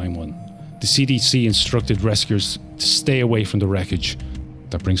Flight 191. The CDC instructed rescuers to stay away from the wreckage.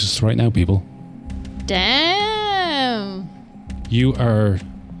 That brings us to right now, people. Damn. You are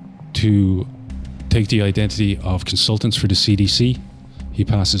to take the identity of consultants for the CDC. He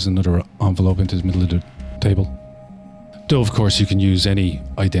passes another envelope into the middle of the table. Though, of course, you can use any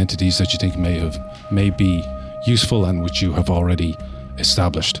identities that you think may be useful and which you have already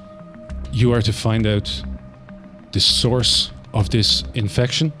established. You are to find out the source of this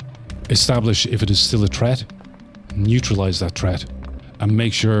infection, establish if it is still a threat, neutralize that threat, and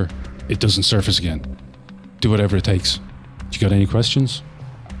make sure it doesn't surface again. Do whatever it takes. You got any questions?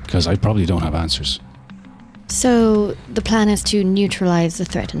 Because I probably don't have answers. So the plan is to neutralize the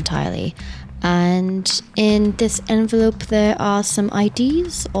threat entirely. And in this envelope there are some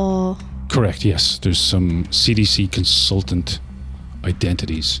IDs, or? Correct, yes. There's some CDC consultant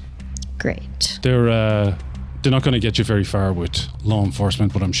identities. Great. They're not going to get you very far with law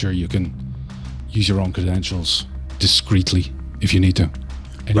enforcement, but I'm sure you can use your own credentials discreetly if you need to.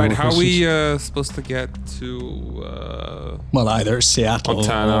 Any Right, more how are questions? we supposed to get to Well, either Seattle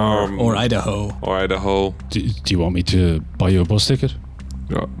Montana or Idaho. or Idaho? Do you want me to buy you a bus ticket?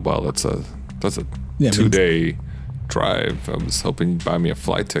 Well, that's a Yeah, 2-day drive. I was hoping you'd buy me a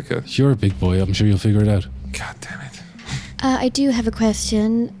flight ticket. You're a big boy. I'm sure you'll figure it out. God damn it. I do have a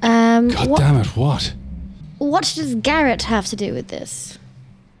question. God damn it, what? What does Garrett have to do with this?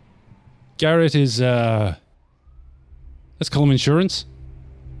 Garrett is, let's call him insurance.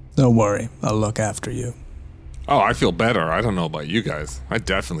 Don't worry, I'll look after you. Oh, I feel better. I don't know about you guys. I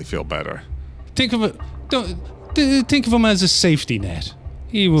definitely feel better. Think of think of him as a safety net.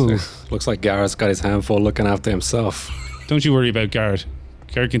 He will. Looks like Garrett's got his hand full looking after himself. Don't you worry about Garrett.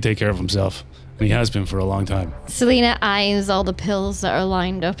 Garrett can take care of himself. And he has been for a long time. Selena eyes all the pills that are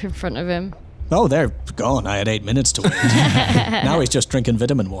lined up in front of him. Oh, they're gone. I had 8 minutes to wait. Now he's just drinking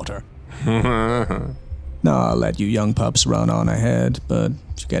vitamin water. No, I'll let you young pups run on ahead, but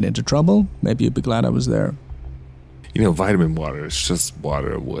if you get into trouble, maybe you'd be glad I was there. You know, vitamin water is just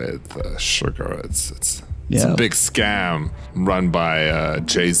water with sugar. It's Yeah. a big scam run by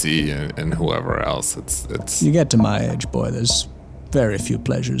Jay-Z and whoever else. It's You get to my age, boy, there's very few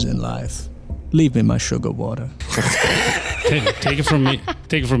pleasures in life. Leave me my sugar water. Take it from me.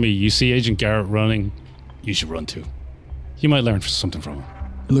 Take it from me. You see Agent Garrett running, you should run too. You might learn something from him.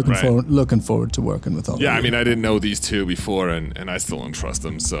 Looking forward to working with all of you. Yeah, I mean, I didn't know these two before, and I still don't trust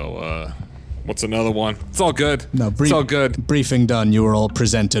them. So, what's another one? It's all good. No, it's all good. Briefing done, you were all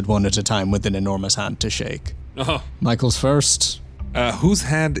presented one at a time with an enormous hand to shake. Oh, Michael's first. whose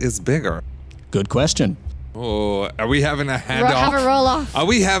hand is bigger? Good question. Oh, are we having a handoff? Have a roll off. Are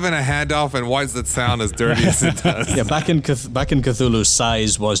we having a handoff? And why does that sound as dirty as it does? Yeah, back in Cthulhu,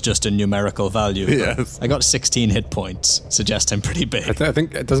 size was just a numerical value. but Yes. I got 16 hit points, suggest I'm pretty big. I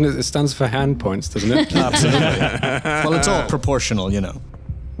think doesn't it stands for hand points, doesn't it? Absolutely. Well, it's all proportional, you know.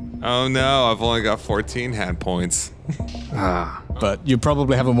 Oh no, I've only got 14 hand points. But you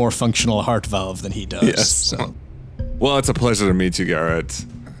probably have a more functional heart valve than he does. Yes. So. Well, it's a pleasure to meet you, Garrett.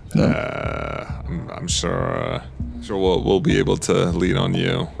 I'm sure we'll be able to lean on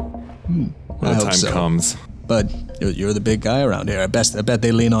you when I the hope time so. comes. But you're the big guy around here. I bet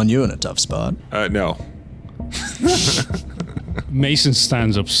they lean on you in a tough spot. No. Mason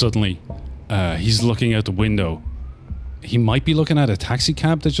stands up suddenly. He's looking out the window. He might be looking at a taxi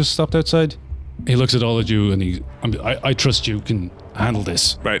cab that just stopped outside. He looks at all of you and I trust you can handle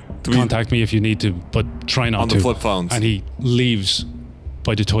this. Right. Contact me if you need to, but try not On to. the flip phones. And he leaves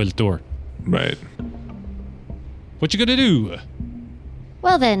by the toilet door. Right. What you gonna do?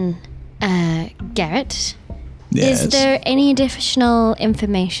 Well then, Garrett, Yes. is there any additional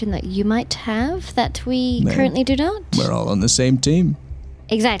information that you might have that we No. currently do not? We're all on the same team.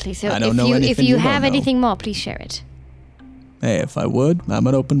 Exactly. So I don't know if anything you you don't have know. anything more, please share it. Hey, if I would, I'm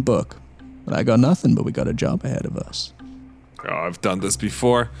an open book. But I got nothing, but we got a job ahead of us. Oh, I've done this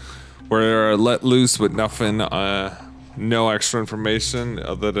before. We're let loose with nothing, no extra information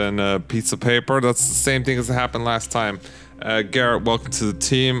other than a piece of paper. That's the same thing as happened last time. Garrett, welcome to the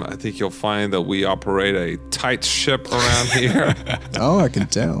team. I think you'll find that we operate a tight ship around here. Oh, I can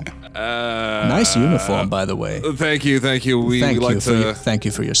tell. Nice uniform, by the way. Thank you. Thank you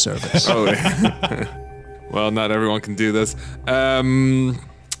for your service. Oh, well, not everyone can do this.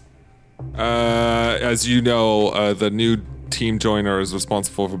 As you know, the new team joiner is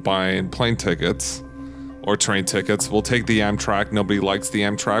responsible for buying plane tickets or train tickets. We'll take the Amtrak. Nobody likes the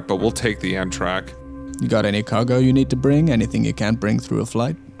Amtrak, but we'll take the Amtrak. You got any cargo you need to bring? Anything you can't bring through a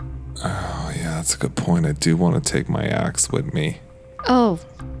flight? Oh, yeah, that's a good point. I do want to take my axe with me. Oh,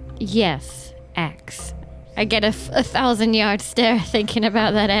 yes, axe. I get a 1,000-yard stare thinking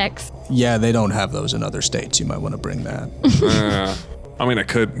about that axe. Yeah, they don't have those in other states. You might want to bring that. I mean, I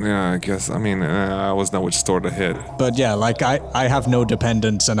could, I guess. I mean, I always know which store to hit. But yeah, like I have no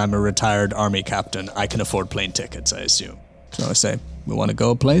dependents and I'm a retired army captain. I can afford plane tickets, I assume. So I say, we want to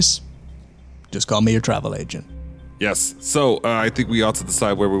go a place? Just call me your travel agent. Yes. So I think we ought to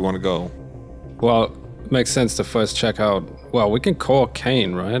decide where we want to go. Well, it makes sense to first check out. Well, we can call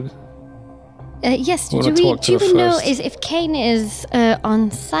Kane, right? Yes, do Wanna we talk to her know first? if Kane is on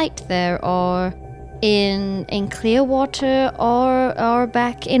site there or in Clearwater or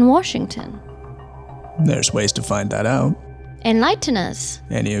back in Washington? There's ways to find that out. Enlighten us.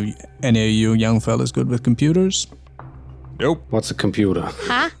 Any of you young fellas good with computers? Nope. What's a computer?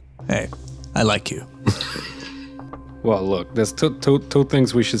 Huh? Hey, I like you. Well, look, there's two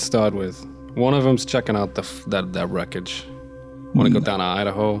things we should start with. One of them's checking out that wreckage. Want to go down to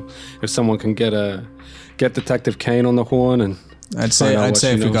Idaho? If someone can get Detective Kane on the horn, and I'd say find out what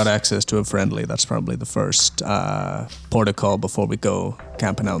if she you got knows. access to a friendly, that's probably the first port of call before we go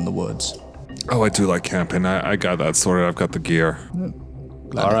camping out in the woods. Oh, I do like camping. I got that sorted. I've got the gear.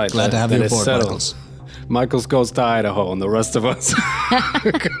 All right, glad to have then you it's aboard, settled. Michaels. Michaels goes to Idaho, and the rest of us.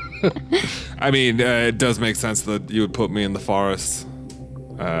 I mean, it does make sense that you would put me in the forest.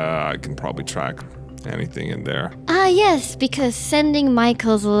 I can probably track anything in there. Ah, yes, because sending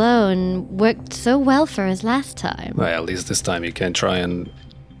Michaels alone worked so well for us last time. Well, at least this time you can't try and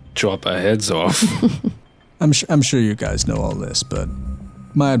chop our heads off. I'm sure you guys know all this, but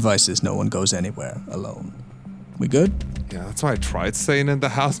my advice is no one goes anywhere alone. We good? Yeah, that's why I tried staying in the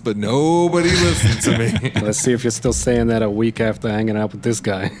house, but nobody listened to me. Let's see if you're still saying that a week after hanging out with this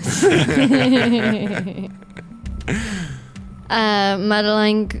guy.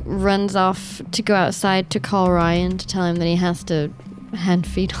 Madeline runs off to go outside to call Ryan to tell him that he has to hand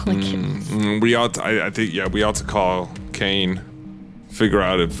feed all the kittens. We ought to, I think, we ought to call Kane, figure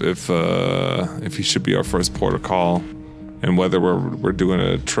out if he should be our first port of call, and whether we're doing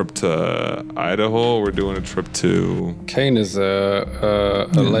a trip to Idaho or we're doing a trip to... Kane is a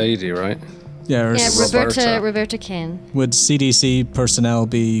lady, right? Yeah, Roberta Kane. Would CDC personnel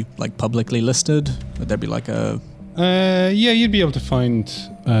be like publicly listed? Would there be like a... Yeah, you'd be able to find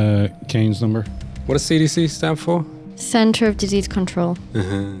Kane's number. What does CDC stand for? Center of Disease Control.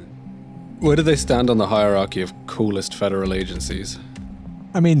 Where do they stand on the hierarchy of coolest federal agencies?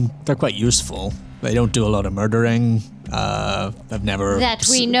 I mean, they're quite useful. They don't do a lot of murdering. They've never... That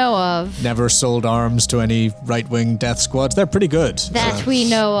we know of. Never sold arms to any right-wing death squads. They're pretty good. That we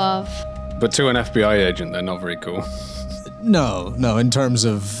know of. But to an FBI agent, they're not very cool. No, in terms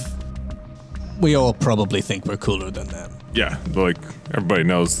of... We all probably think we're cooler than them. Yeah, like everybody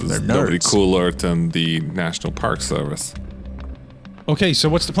knows there's nobody cooler than the National Park Service. Okay, so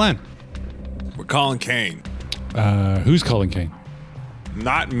what's the plan? We're calling Kane. Who's calling Kane?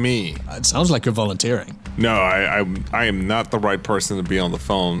 Not me. It sounds like you're volunteering. No, I am not the right person to be on the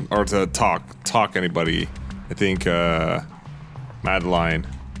phone or to talk anybody. I think Madeline.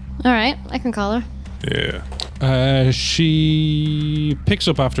 All right, I can call her. Yeah. She picks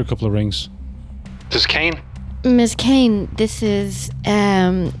up after a couple of rings. This is Kane? Miss Kane, this is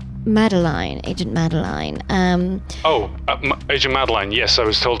Madeline, Agent Madeline. Agent Madeline, yes, I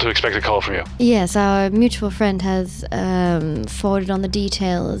was told to expect a call from you. Yes, our mutual friend has forwarded on the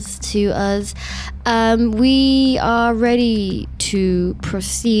details to us. We are ready to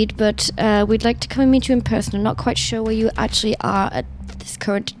proceed, but we'd like to come and meet you in person. I'm not quite sure where you actually are at this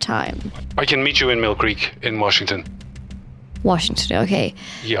current time. I can meet you in Mill Creek in Washington. Washington, okay.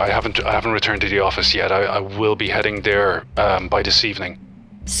 Yeah, I haven't returned to the office yet. I will be heading there by this evening.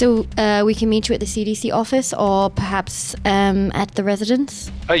 So we can meet you at the CDC office or perhaps at the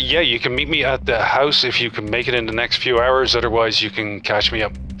residence? Yeah, you can meet me at the house if you can make it in the next few hours. Otherwise, you can catch me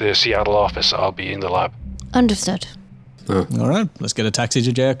up the Seattle office. I'll be in the lab. Understood. All right, let's get a taxi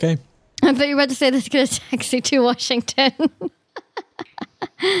to JFK. I thought you were about to say let's get a taxi to Washington.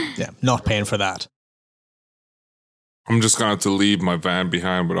 Yeah, not paying for that. I'm just going to have to leave my van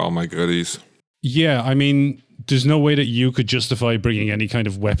behind with all my goodies. Yeah, I mean, there's no way that you could justify bringing any kind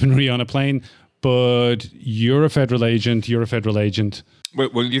of weaponry on a plane, but you're a federal agent.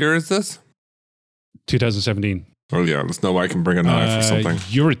 Wait, what year is this? 2017. Oh, yeah, there's no way I can bring a knife or something.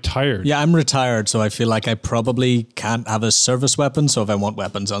 You're retired. Yeah, I'm retired, so I feel like I probably can't have a service weapon, so if I want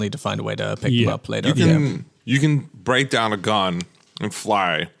weapons, I'll need to find a way to pick them up later. You can break down a gun and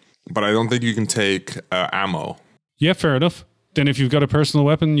fly, but I don't think you can take ammo. Yeah, fair enough. Then if you've got a personal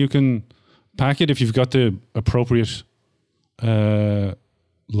weapon, you can pack it if you've got the appropriate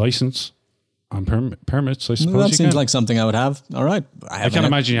license and permits, I suppose. That seems like something I would have. All right. I can't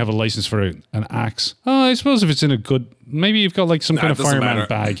imagine you have a license for an axe. Oh, I suppose if it's in a good... Maybe you've got like some kind of fireman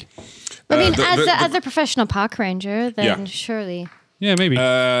bag. I mean, as a professional park ranger, then surely... Yeah, maybe.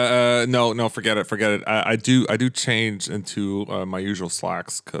 No, forget it. I do change into my usual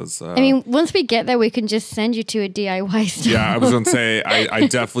slacks because. I mean, once we get there, we can just send you to a DIY store. Yeah, I was gonna say I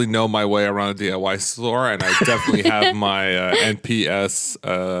definitely know my way around a DIY store, and I definitely have my NPS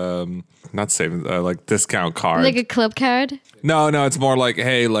not savings like discount card, like a club card. No, it's more like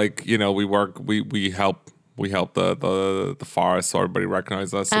hey, like you know, we help the forest, so everybody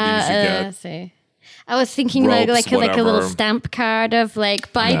recognizes us. So we usually get. I see. I was thinking like a little stamp card of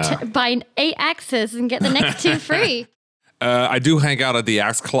like buy 8 axes and get the next 2 free. I do hang out at the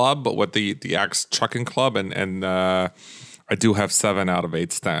Axe Club, but with the Axe Trucking Club, and I do have 7 out of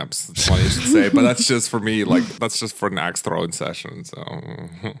 8 stamps. It's funny you should say, but that's just for me. Like that's just for an axe throwing session.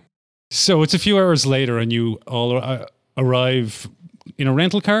 So it's a few hours later, and you all arrive in a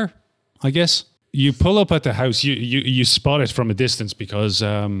rental car, I guess. You pull up at the house. You spot it from a distance because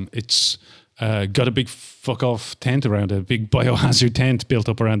it's. Got a big fuck off tent around it, a big biohazard tent built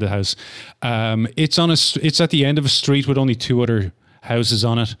up around the house. It's at the end of a street with only 2 other houses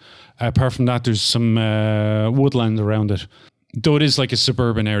on it. Apart from that, there's some woodland around it. Though it is like a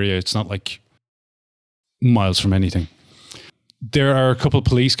suburban area, it's not like miles from anything. There are a couple of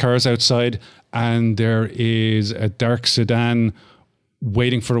police cars outside, and there is a dark sedan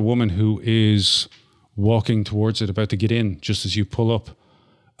waiting for a woman who is walking towards it, about to get in, just as you pull up.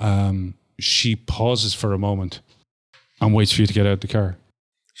 She pauses for a moment and waits for you to get out of the car.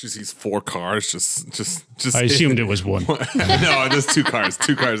 She sees 4 cars. Just. I assumed it was one. No, there's 2 cars.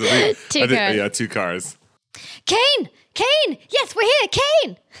 2 cars. I think, yeah, 2 cars. Kane! Yes, we're here,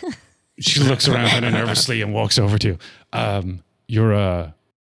 Kane! She looks around kind of nervously and walks over to you. You're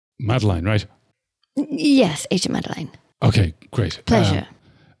Madeline, right? Yes, Agent Madeline. Okay, great. Pleasure.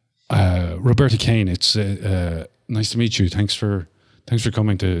 Roberta Kane, it's nice to meet you. Thanks for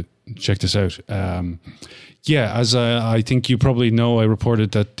coming to check this out. As I think you probably know, I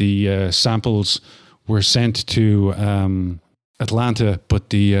reported that the samples were sent to Atlanta, but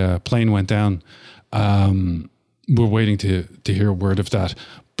the plane went down. We're waiting to hear word of that.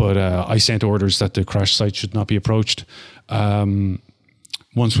 But I sent orders that the crash site should not be approached.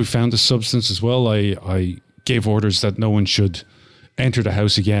 Once we found the substance as well, I gave orders that no one should enter the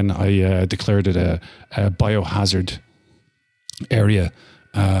house again. I declared it a biohazard area.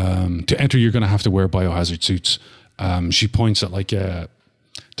 To enter, you're going to have to wear biohazard suits. She points at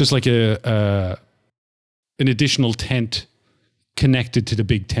there's an additional tent connected to the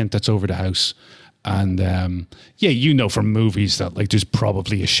big tent that's over the house. And from movies that there's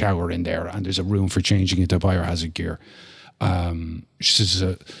probably a shower in there and there's a room for changing into biohazard gear. She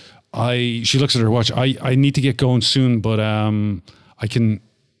says, she looks at her watch. I need to get going soon, but do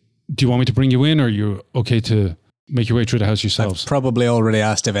you want me to bring you in, or are you okay to make your way through the house yourselves? I've probably already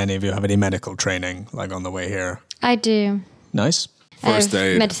asked if any of you have any medical training, on the way here. I do. Nice. First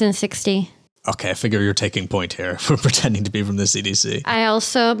aid. Medicine 60. Okay, I figure you're taking point here for pretending to be from the CDC.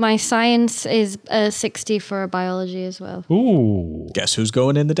 My science is 60 for biology as well. Ooh. Guess who's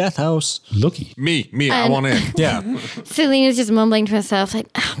going in the death house? Lucky. Me, I want in. Yeah. Selena's just mumbling to herself,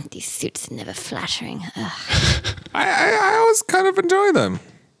 these suits are never flattering. I always kind of enjoy them.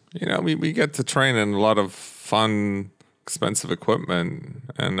 We get to train in a lot of fun, expensive equipment.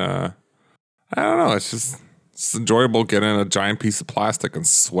 And I don't know, it's enjoyable getting a giant piece of plastic and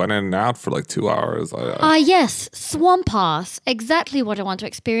sweating it out for 2 hours. Yes, swamp ass. Exactly what I want to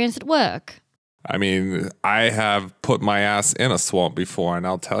experience at work. I mean, I have put my ass in a swamp before, and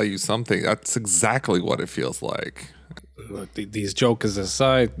I'll tell you something. That's exactly what it feels like. Look, these jokers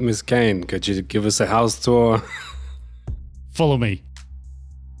aside, Miss Kane, could you give us a house tour? Follow me.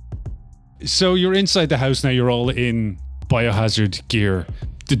 So you're inside the house now. You're all in biohazard gear,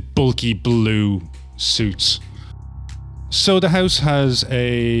 the bulky blue suits. So the house has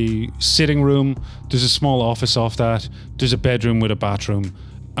a sitting room. There's a small office off that. There's a bedroom with a bathroom.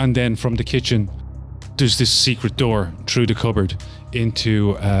 And then from the kitchen, there's this secret door through the cupboard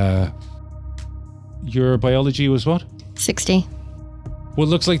into your biology was what? 60. What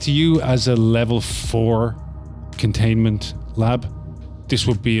looks like to you as a level 4 containment lab. This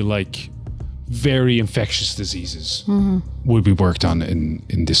would be very infectious diseases would be worked on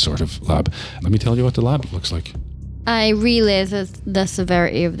in this sort of lab. Let me tell you what the lab looks like. I relay the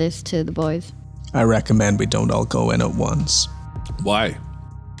severity of this to the boys. I recommend we don't all go in at once. Why?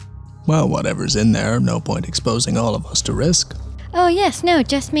 Well, whatever's in there, no point exposing all of us to risk. Oh, yes, no,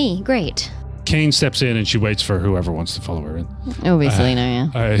 just me. Great. Kane steps in and she waits for whoever wants to follow her in. It'll be Selena,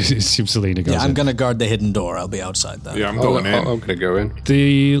 yeah. I assume Selena goes in. Yeah, I'm going to guard the hidden door. I'll be outside then. Yeah, I'm going in. I'm going to go in.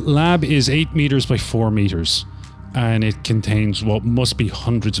 The lab is 8 meters by 4 meters, and it contains what must be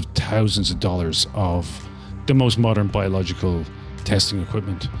hundreds of thousands of dollars of the most modern biological testing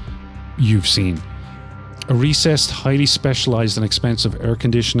equipment you've seen. A recessed, highly specialized and expensive air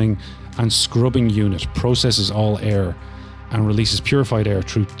conditioning and scrubbing unit processes all air and releases purified air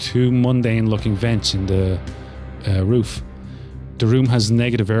through 2 mundane-looking vents in the roof. The room has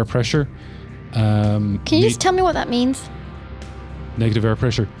negative air pressure. Can you just tell me what that means? Negative air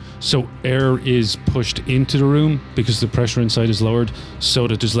pressure. So air is pushed into the room because the pressure inside is lowered, so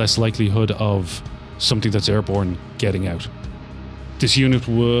that there's less likelihood of something that's airborne getting out. This unit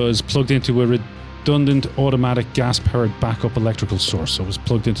was plugged into a redundant automatic gas-powered backup electrical source. So it was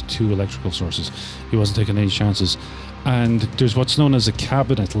plugged into 2 electrical sources. He wasn't taking any chances. And there's what's known as a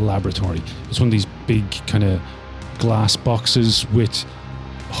cabinet laboratory. It's one of these big kind of glass boxes with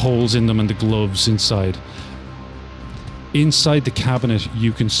holes in them and the gloves inside. Inside the cabinet,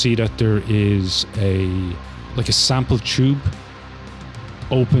 you can see that there is a sample tube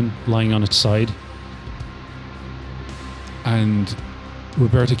open, lying on its side. And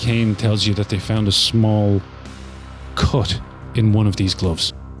Roberta Kane tells you that they found a small cut in one of these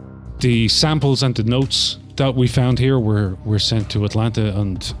gloves. The samples and the notes that we found here were sent to Atlanta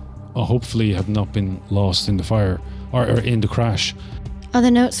and hopefully have not been lost in the fire or in the crash. Oh,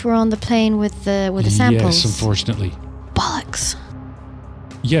 the notes were on the plane with the samples? Yes, unfortunately. Bollocks.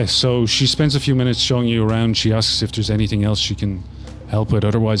 Yes, so she spends a few minutes showing you around. She asks if there's anything else she can help with.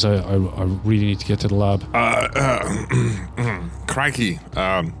 Otherwise, I really need to get to the lab. Crikey,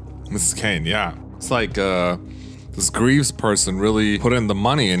 Mrs. Kane, yeah. It's like this Greaves person really put in the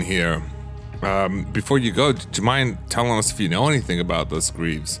money in here. Before you go, do you mind telling us if you know anything about this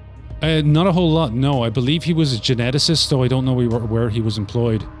Greaves? Not a whole lot, no. I believe he was a geneticist, though I don't know where he was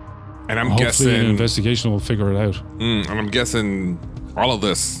employed. And I'm Hopefully guessing an investigation will figure it out. And I'm guessing all of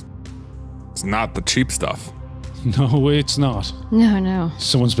this is not the cheap stuff. No, it's not. No.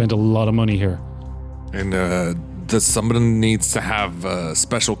 Someone spent a lot of money here. And does somebody needs to have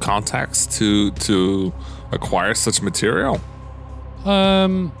special contacts to acquire such material?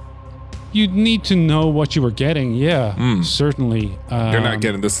 You'd need to know what you were getting, yeah, certainly. You're not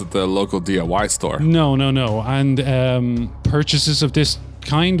getting this at the local DIY store. No. And purchases of this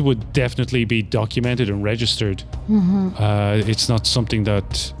kind would definitely be documented and registered. It's not something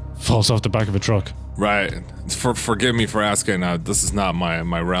that falls off the back of a truck. Right. Forgive me for asking. This is not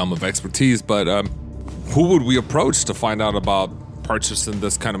my realm of expertise, but who would we approach to find out about purchasing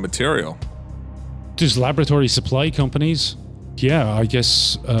this kind of material? There's laboratory supply companies. Yeah, I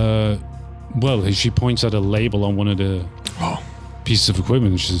guess... she points at a label on one of the pieces of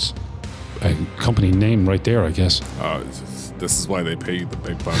equipment, which is a company name right there, I guess. This is why they pay you the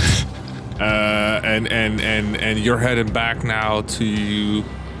big bucks. And you're heading back now to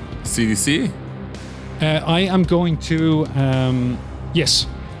CDC? I am going to... Yes,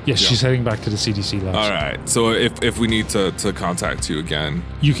 she's heading back to the CDC labs. All right. So if we need to contact you again...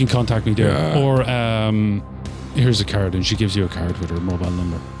 You can contact me there. Or here's a card, and she gives you a card with her mobile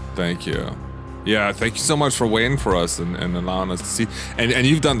number. Thank you. Yeah, thank you so much for waiting for us and allowing us to see. And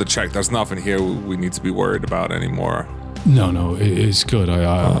you've done the check. There's nothing here we need to be worried about anymore. No, it's good.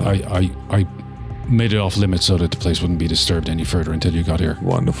 I made it off limits so that the place wouldn't be disturbed any further until you got here.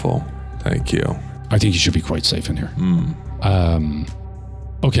 Wonderful. Thank you. I think you should be quite safe in here.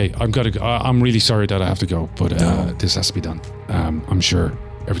 Okay, I'm really sorry that I have to go, but this has to be done. I'm sure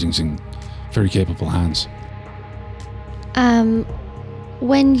everything's in very capable hands.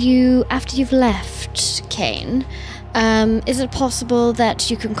 After you've left Kane, is it possible that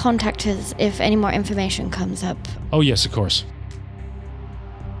you can contact us if any more information comes up? Oh yes, of course.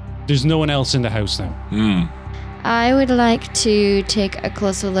 There's no one else in the house now. I would like to take a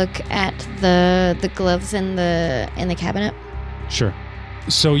closer look at the gloves in the cabinet. Sure.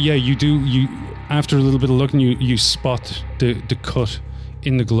 So yeah, you after a little bit of looking, you spot the cut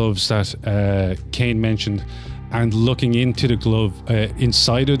in the gloves that Kane mentioned. And looking into the glove,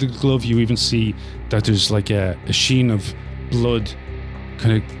 inside of the glove, you even see that there's like a sheen of blood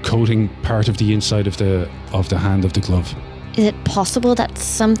kind of coating part of the inside of the hand of the glove. Is it possible that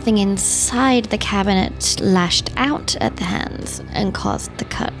something inside the cabinet lashed out at the hands and caused the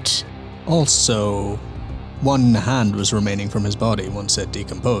cut? Also, one hand was remaining from his body once it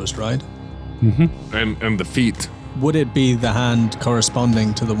decomposed, right? Mm-hmm. And the feet. Would it be the hand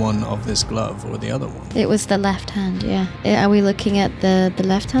corresponding to the one of this glove or the other one? It was the left hand, yeah. Are we looking at the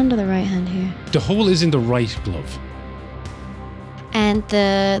left hand or the right hand here? The hole is in the right glove. And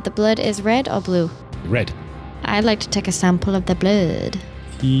the blood is red or blue? Red. I'd like to take a sample of the blood.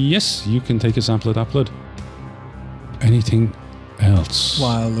 Yes, you can take a sample of that blood. Anything else?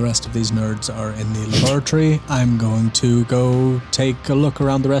 While the rest of these nerds are in the laboratory, I'm going to go take a look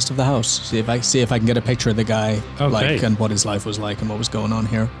around the rest of the house. See if I can get a picture of the guy, and what his life was like and what was going on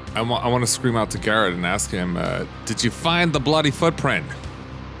here. I want to scream out to Garrett and ask him, did you find the bloody footprint?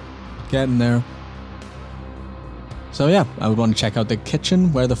 Getting there. So yeah, I would want to check out the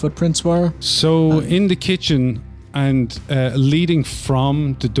kitchen where the footprints were. So in the kitchen and leading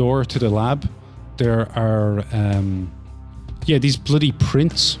from the door to the lab, there are these bloody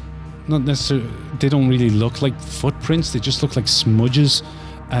prints. Not necessarily, they don't really look like footprints, they just look like smudges.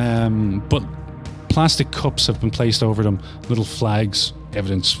 But plastic cups have been placed over them, little flags,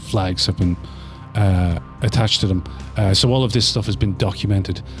 evidence flags have been attached to them. So all of this stuff has been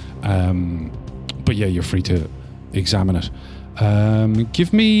documented. But yeah, you're free to examine it.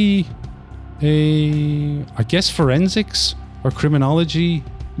 Give me I guess forensics or criminology.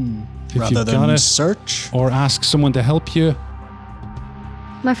 If rather than search? Or ask someone to help you.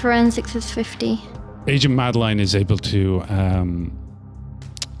 My forensics is 50. Agent Madeline is able to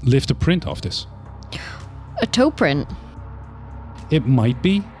lift a print off this. A toe print? It might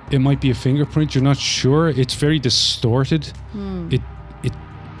be. It might be a fingerprint. You're not sure. It's very distorted. It's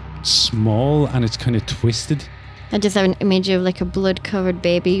small and it's kind of twisted. I just have an image of like a blood-covered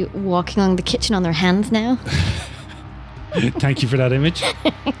baby walking along the kitchen on their hands now. Thank you for that image.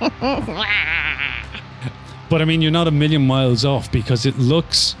 But I mean, you're not a million miles off because it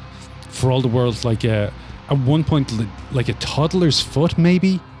looks, for all the world, like at one point, like a toddler's foot,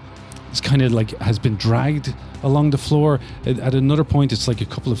 maybe. It's kind of like has been dragged along the floor. At another point, it's like a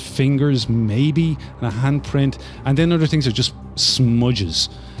couple of fingers, maybe, and a handprint. And then other things are just smudges.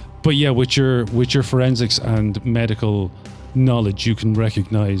 But yeah, with your forensics and medical knowledge, you can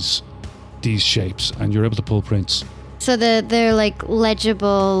recognize these shapes, and you're able to pull prints. So they're like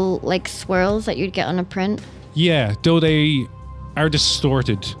legible, like swirls that you'd get on a print. Yeah, though they are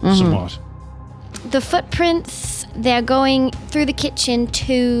distorted somewhat. The footprints, they're going through the kitchen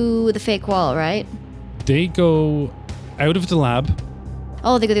to the fake wall, right? They go out of the lab,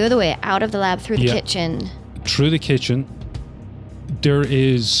 Oh, they go the other way, out of the lab through the Yeah. kitchen. through the kitchen. There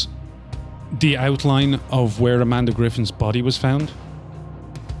is the outline of where Amanda Griffin's body was found.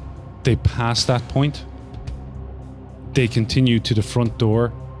 They pass that point. They continue to the front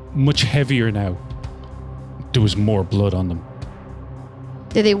door, much heavier now. There was more blood on them.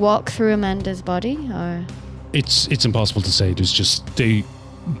 Did they walk through Amanda's body, or? It's impossible to say. There's just they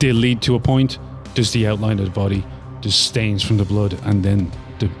lead to a point. There's the outline of the body. There's stains from the blood, and then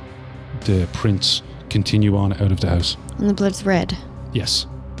the prints continue on out of the house. And the blood's red. Yes.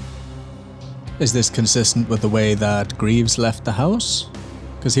 Is this consistent with the way that Greaves left the house?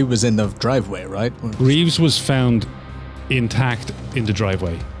 Because he was in the driveway, right? Reeves was found intact in the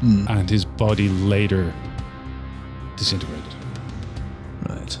driveway, and his body later disintegrated.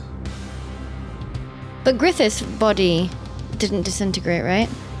 Right. But Griffith's body didn't disintegrate, right?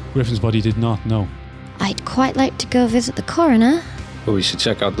 Griffin's body did not, no. I'd quite like to go visit the coroner. But we should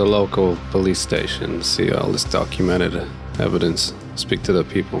check out the local police station, see all this documented evidence, speak to the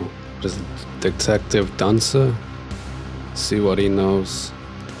people. What is it, Detective Dunser? See what he knows.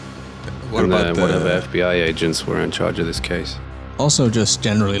 What And about then whatever FBI agents were in charge of this case. Also, just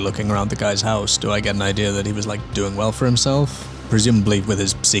generally looking around the guy's house, do I get an idea that he was like doing well for himself? Presumably with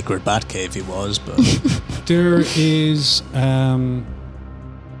his secret bat cave he was, but There is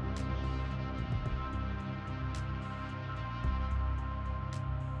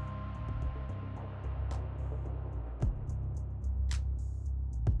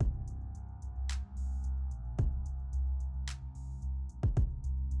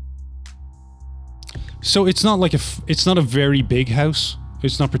so it's not like it's not a very big house.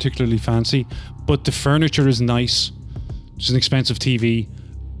 It's not particularly fancy, but the furniture is nice. There's an expensive TV.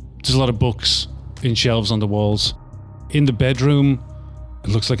 There's a lot of books in shelves on the walls. In the bedroom, it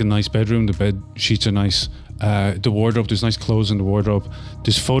looks like a nice bedroom. The bed sheets are nice. The wardrobe, there's nice clothes in the wardrobe.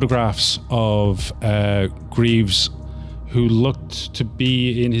 There's photographs of Greaves, who looked to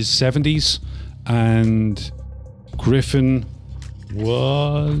be in his 70s, and Griffin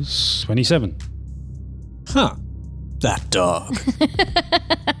was 27. huh. That dog.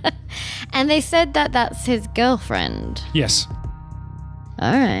 And they said that that's his girlfriend. Yes.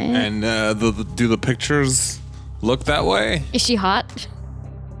 All right. And do the pictures look that way? Is she hot?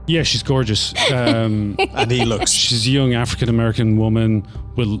 Yeah, she's gorgeous. And he looks She's a young African-American woman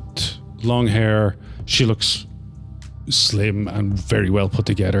with long hair. She looks slim and very well put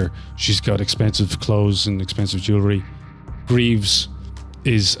together. She's got expensive clothes and expensive jewelry. Greaves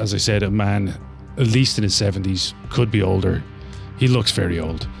is, as I said, a man at least in his 70s, could be older. He looks very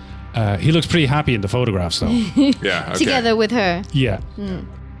old. He looks pretty happy in the photographs, though. Yeah. Okay. Together with her. Yeah.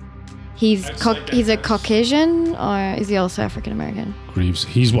 He's a Caucasian, or is he also African American? Greaves.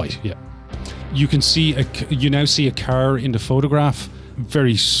 He's white. Yeah. You can see you now see a car in the photograph.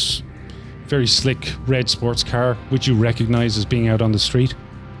 Very slick red sports car, which you recognize as being out on the street.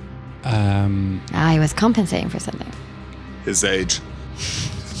 He was compensating for something. His age.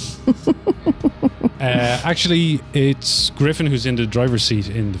 Actually, it's Griffin who's in the driver's seat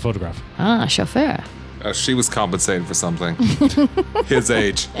in the photograph. Ah, chauffeur. She was compensating for something. His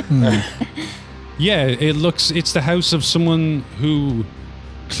age. Yeah, it's the house of someone who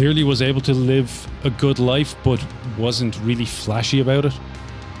clearly was able to live a good life, but wasn't really flashy about it.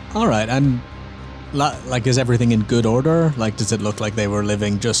 all right. And like, is everything in good order? Like, does it look like they were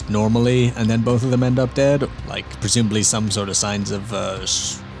living just normally, and then both of them end up dead? Like, presumably some sort of signs of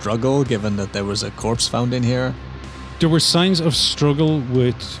struggle, given that there was a corpse found in here. There were signs of struggle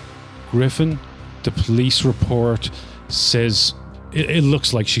with Griffin. The police report says it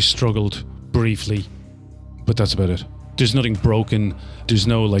looks like she struggled briefly, but that's about it. There's nothing broken. There's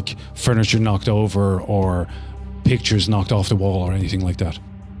no like furniture knocked over or pictures knocked off the wall or anything like that.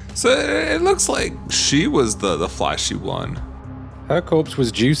 So it looks like she was the flashy one. Her corpse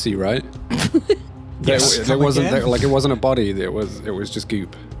was juicy, right? There wasn't it wasn't a body. It was just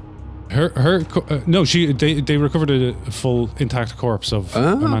goop. They recovered a full intact corpse of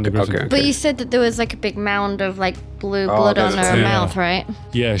Amanda Griffin. Okay. But you said that there was like a big mound of like blue blood on her yeah. mouth, right?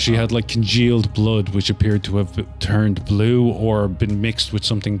 Yeah, she had like congealed blood, which appeared to have turned blue or been mixed with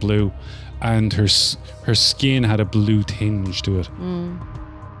something blue, and her skin had a blue tinge to it.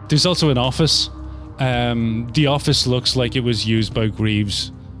 There's also an office. The office looks like it was used by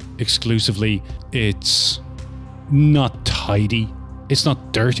Greaves exclusively. It's not tidy. It's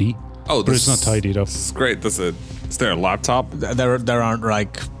not dirty, Oh, but it's not tidied up. This is great. Is there a laptop? There aren't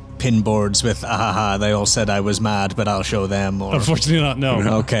like pin boards with they all said I was mad, but I'll show them. Or Unfortunately not,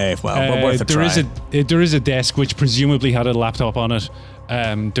 no. okay, well, but worth a try. There is a desk which presumably had a laptop on it.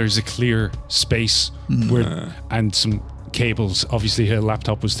 There's a clear space and some cables. Obviously, her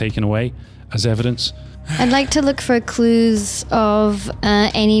laptop was taken away as evidence. I'd like to look for clues of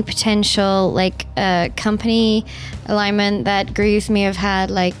any potential company alignment that Greaves may have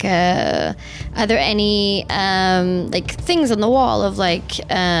had. Are there any things on the wall of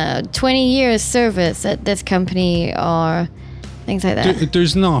 20 years service at this company or things like that?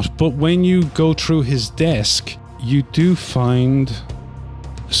 There's not, but when you go through his desk, you do find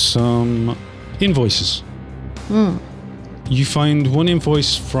some invoices. You find one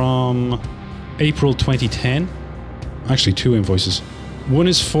invoice from April 2010. Actually, two invoices. One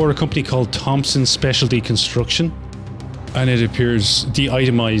is for a company called Thompson Specialty Construction, and it appears, the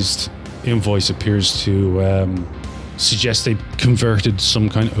itemized invoice appears to suggest they converted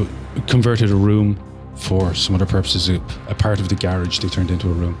a room for some other purposes. A part of the garage they turned into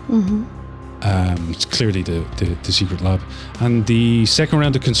a room. It's clearly the secret lab. And the second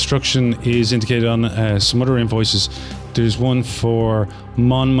round of construction is indicated on some other invoices. There's one for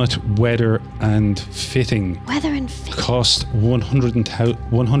Monmouth Weather and Fitting. Weather and Fitting. Cost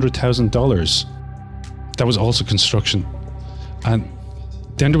 $100,000. That was also construction. And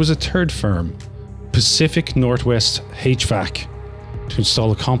then there was a third firm, Pacific Northwest HVAC, to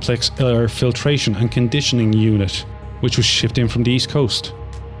install a complex air filtration and conditioning unit, which was shipped in from the East Coast.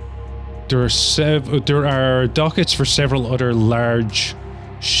 There are dockets for several other large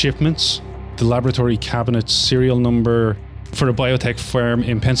shipments. The laboratory cabinet serial number for a biotech firm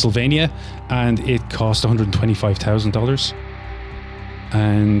in Pennsylvania, and it cost $125,000.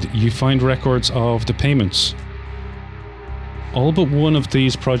 And you find records of the payments. All but one of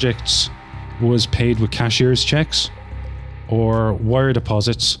these projects was paid with cashier's checks or wire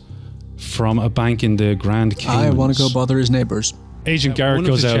deposits from a bank in the Grand Caymans. I want to go bother his neighbors. Agent Garrett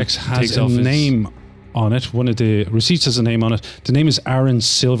goes out, has a name on it. One of the receipts has a name on it. The name is Aaron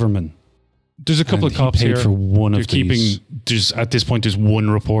Silverman. There's a couple of cops here. For one of these. At this point, there's one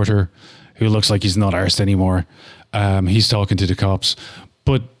reporter who looks like he's not arsed anymore. He's talking to the cops.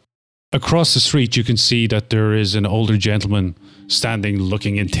 But across the street, you can see that there is an older gentleman standing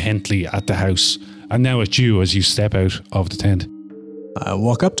looking intently at the house. And now at you as you step out of the tent. I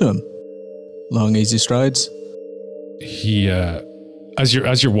walk up to him. Long, easy strides. He, as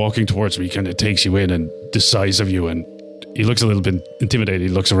you're walking towards me, he kind of takes you in and the size of you, and he looks a little bit intimidated. He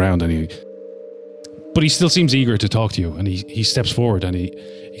looks around but he still seems eager to talk to you, and he steps forward and he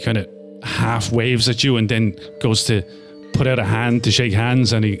kind of half waves at you and then goes to put out a hand to shake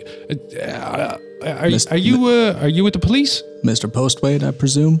hands, and are you with the police? Mr. Postwade, I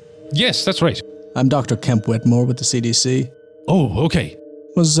presume? Yes, that's right. I'm Dr. Kemp Whitmore with the CDC. Oh, okay.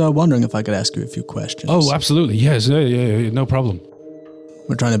 Was wondering if I could ask you a few questions. Oh, absolutely. Yes, no problem.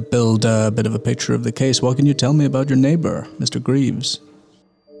 We're trying to build a bit of a picture of the case. What can you tell me about your neighbor, Mr. Greaves?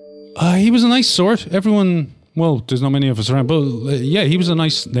 He was a nice sort. Everyone, well, there's not many of us around, but he was a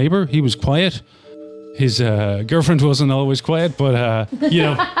nice neighbor. He was quiet. His girlfriend wasn't always quiet, but,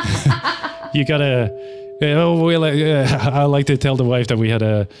 you gotta... I like to tell the wife that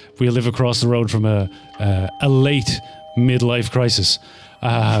we live across the road from a late midlife crisis.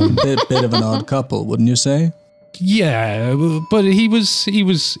 Bit of an odd couple, wouldn't you say? Yeah, but he was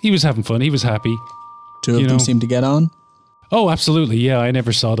having fun. He was happy. Two of them seemed to get on? Oh, absolutely. Yeah, I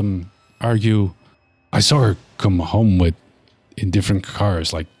never saw them argue. I saw her come home in different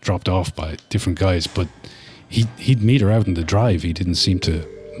cars, like dropped off by different guys, but he'd meet her out in the drive. He didn't seem to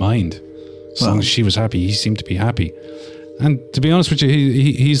mind. As long as she was happy, he seemed to be happy. And to be honest with you,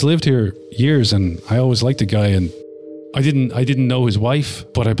 he's lived here years, and I always liked the guy, and I didn't know his wife,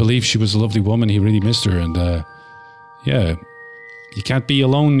 but I believe she was a lovely woman. He really missed her, and you can't be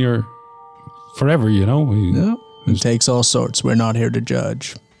alone forever, No, it takes all sorts. We're not here to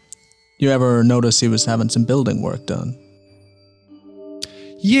judge. You ever notice he was having some building work done?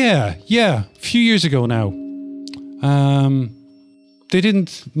 Yeah, a few years ago now. They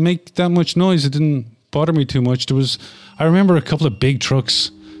didn't make that much noise. It didn't bother me too much. I remember a couple of big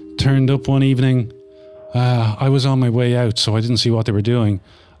trucks turned up one evening. I was on my way out, so I didn't see what they were doing.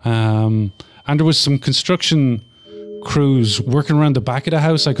 And there was some construction crews working around the back of the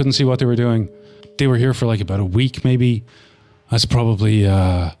house. I couldn't see what they were doing. They were here for about a week, maybe. That's probably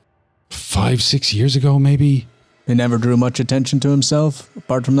 5-6 years ago, maybe. He never drew much attention to himself,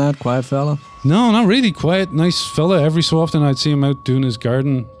 apart from that, quiet fella? No, not really. Quiet, nice fella. Every so often I'd see him out doing his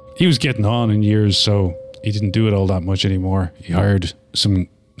garden. He was getting on in years, so he didn't do it all that much anymore. He hired some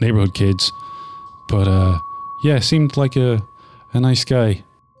neighborhood kids. But yeah, seemed like a nice guy.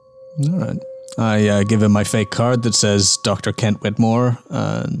 All right. I give him my fake card that says Dr. Kent Whitmore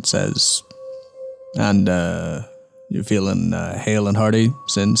and says, and you're feeling hale and hearty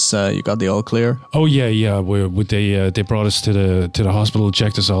since you got the all clear? Oh yeah. They brought us to the hospital,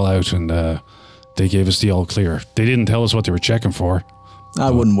 checked us all out, and they gave us the all clear. They didn't tell us what they were checking for. I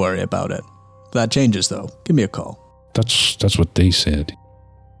wouldn't worry about it. If that changes, though, give me a call. That's what they said.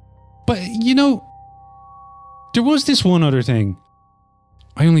 But there was this one other thing.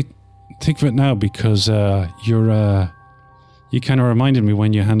 I only think of it now because you kind of reminded me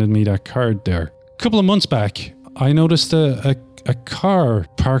when you handed me that card there. A couple of months back, I noticed a car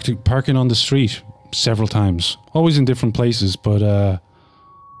parking on the street several times, always in different places, but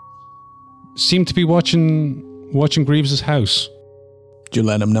seemed to be watching Greaves's house. Did you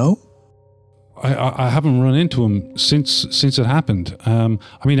let him know? I haven't run into him since it happened.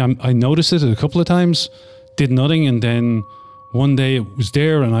 I noticed it a couple of times, did nothing, and then one day it was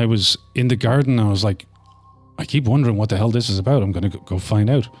there, and I was in the garden, and I was like, I keep wondering what the hell this is about. I'm going to go find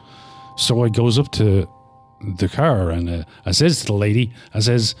out. So I goes up to the car, and I says to the lady,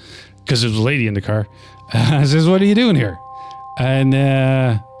 because there was a lady in the car, I says, what are you doing here?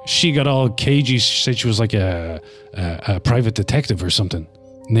 And she got all cagey. She said she was like a private detective or something.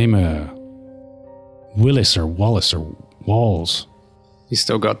 Name Willis or Wallace or Walls. You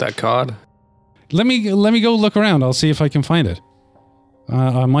still got that card? Let me go look around. I'll see if I can find it.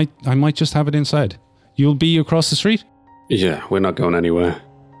 I might just have it inside. You'll be across the street? Yeah, we're not going anywhere.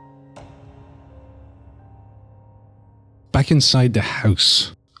 Back inside the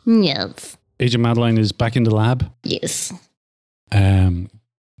house. Yes. Agent Madeline is back in the lab. Yes.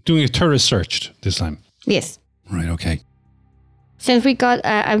 Doing a thorough search this time. Yes. Right, okay. Since we got,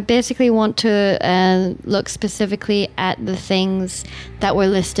 I basically want to look specifically at the things that were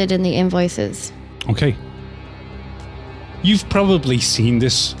listed in the invoices. Okay. You've probably seen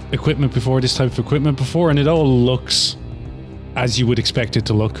this equipment before, this type of equipment before, and it all looks as you would expect it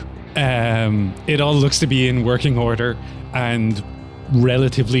to look. It all looks to be in working order and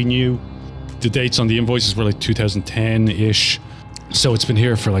relatively new. The dates on the invoices were like 2010-ish. So it's been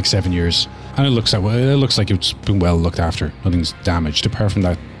here for like 7 years. And it looks like it's been well looked after. Nothing's damaged apart from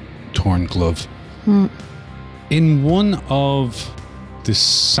that torn glove. In one of the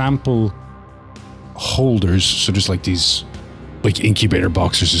sample holders, so there's like these like incubator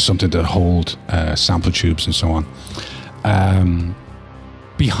boxes or something that hold sample tubes and so on.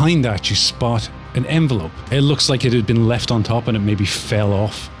 Behind that you spot an envelope. It looks like it had been left on top and it maybe fell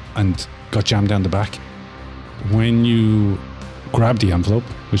off and got jammed down the back. When you grab the envelope,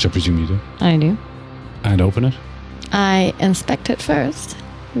 which I presume you do. I do. And open it. I inspect it first.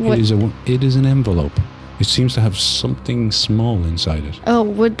 It is an envelope. It seems to have something small inside it. Oh,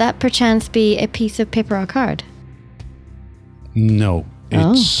 would that perchance be a piece of paper or card? No.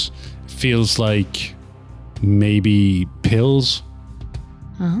 It feels like maybe pills.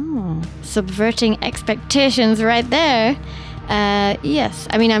 Oh. Subverting expectations right there. Yes.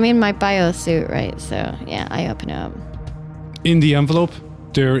 I mean, I'm in my biosuit, right? So, yeah, I open it up. In the envelope,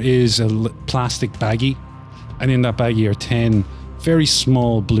 there is a plastic baggie, and in that baggie are 10 very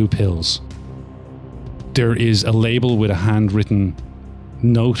small blue pills. There is a label with a handwritten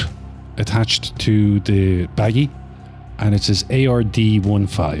note attached to the baggie, and it says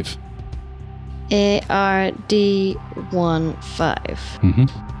ARD15.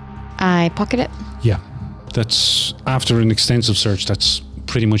 ARD15. I pocket it. Yeah, that's after an extensive search. That's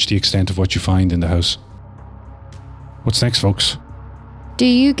pretty much the extent of what you find in the house. What's next, folks? Do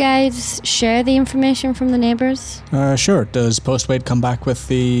you guys share the information from the neighbors? Sure. Does Postwade come back with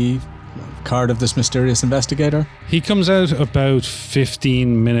the card of this mysterious investigator? He comes out about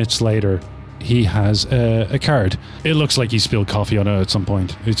 15 minutes later. He has a card. It looks like he spilled coffee on it at some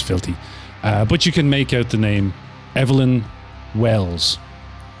point. It's filthy. But you can make out the name Evelyn Wells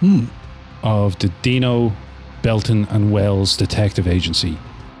of the Dino, Belton and Wells Detective Agency.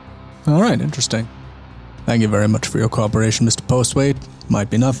 All right, interesting. Thank you very much for your cooperation, Mr. Postwade.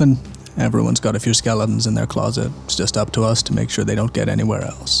 Might be nothing. Everyone's got a few skeletons in their closet. It's just up to us to make sure they don't get anywhere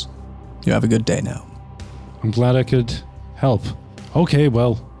else. You have a good day now. I'm glad I could help. Okay,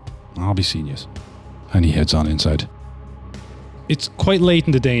 well, I'll be seeing you. And he heads on inside. It's quite late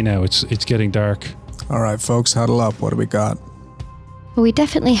in the day now. It's getting dark. All right, folks, huddle up. What do we got? We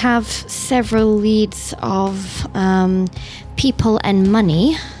definitely have several leads of people and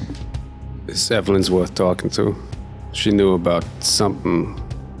money. This Evelyn's worth talking to. She knew about something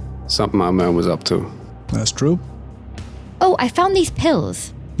our man was up to. That's true. Oh, I found these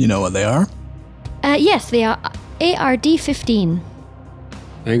pills. You know what they are? Yes, they are ARD15.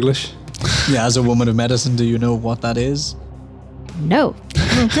 English? Yeah, as a woman of medicine, do you know what that is? No.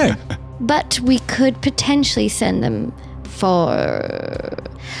 Okay. But we could potentially send them for...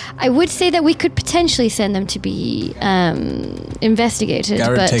 I would say that we could potentially send them to be investigated,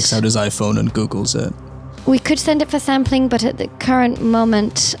 Garrett but takes out his iPhone and Googles it. we could send it for sampling, but at the current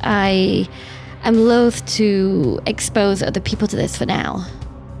moment, I am loath to expose other people to this for now.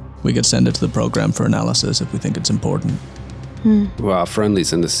 We could send it to the program for analysis if we think it's important. Well, our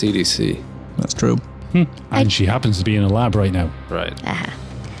friendly's in the CDC. That's true. And she happens to be in a lab right now. Right.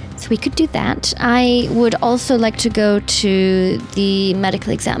 So we could do that. I would also like to go to the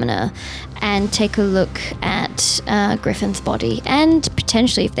medical examiner and take a look at Griffin's body, and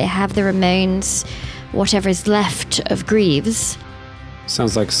potentially, if they have the remains, whatever is left of Greaves.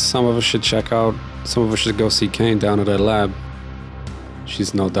 Sounds like some of us should check out, some of us should go see Kane down at her lab.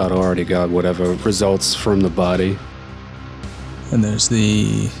 She's no doubt already got whatever results from the body. And there's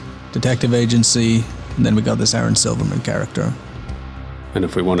the detective agency, and then we got this Aaron Silverman character. And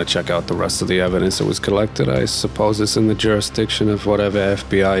if we want to check out the rest of the evidence that was collected, I suppose it's in the jurisdiction of whatever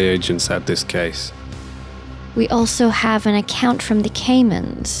FBI agents had this case. We also have an account from the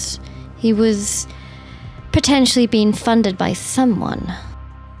Caymans. He was potentially being funded by someone.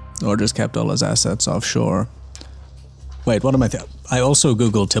 Or just kept all his assets offshore. Wait, what am I I also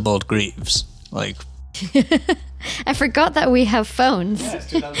Googled Tybalt Greaves. Like... I forgot that we have phones. Yes,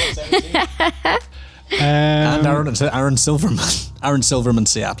 2017. And Aaron Silverman. Aaron Silverman,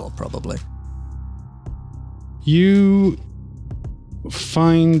 Seattle, probably. You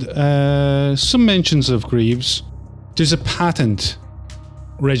find some mentions of Greaves. There's a patent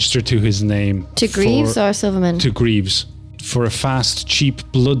registered to his name. To Greaves or Silverman? To Greaves. For a fast, cheap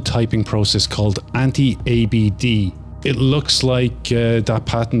blood typing process called anti-ABD. It looks like that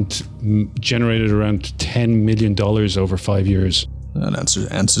patent generated around $10 million over 5 years. That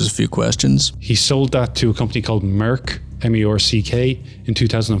answers a few questions. He sold that to a company called Merck, M-E-R-C-K, in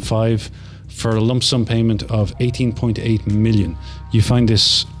 2005 for a lump sum payment of $18.8 million. You find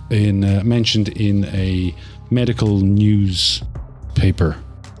this mentioned in a medical news paper.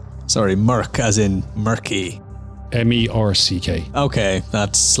 Sorry, Merck as in murky. M-E-R-C-K. Okay,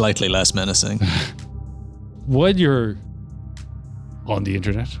 that's slightly less menacing. While you're on the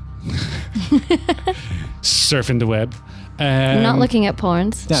internet, surfing the web, not looking at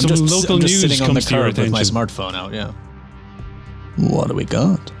porns. Yeah, some local I'm just news sitting on the comes to your curb with my attention. smartphone out, yeah. What do we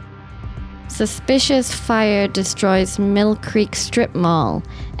got? Suspicious fire destroys Mill Creek Strip Mall.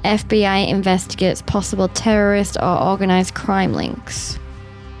 FBI investigates possible terrorist or organized crime links.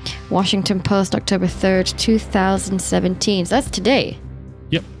 Washington Post, October 3rd, 2017. So that's today.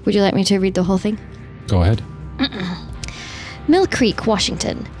 Yep. Would you like me to read the whole thing? Go ahead. Mill Creek,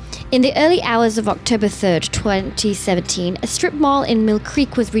 Washington. In the early hours of October 3rd, 2017, a strip mall in Mill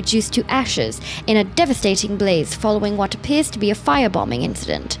Creek was reduced to ashes in a devastating blaze following what appears to be a firebombing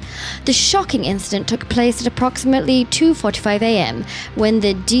incident. The shocking incident took place at approximately 2:45 a.m. when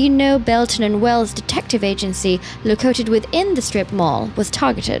the Dino, Belton and Wells Detective Agency, located within the strip mall, was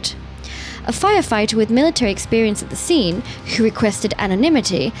targeted. A firefighter with military experience at the scene, who requested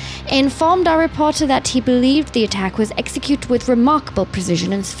anonymity, informed our reporter that he believed the attack was executed with remarkable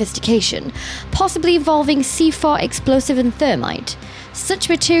precision and sophistication, possibly involving C4 explosive and thermite. Such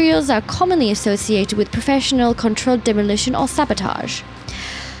materials are commonly associated with professional controlled demolition or sabotage.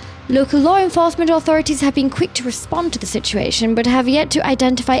 Local law enforcement authorities have been quick to respond to the situation, but have yet to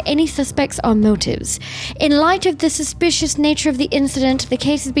identify any suspects or motives. In light of the suspicious nature of the incident, the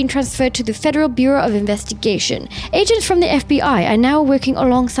case has been transferred to the Federal Bureau of Investigation. Agents from the FBI are now working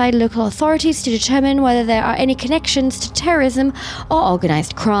alongside local authorities to determine whether there are any connections to terrorism or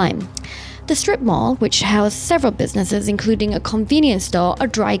organized crime. The strip mall, which housed several businesses including a convenience store, a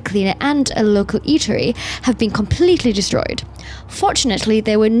dry cleaner and a local eatery, have been completely destroyed. Fortunately,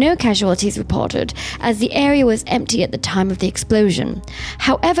 there were no casualties reported, as the area was empty at the time of the explosion.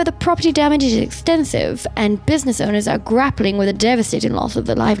 However, the property damage is extensive, and business owners are grappling with a devastating loss of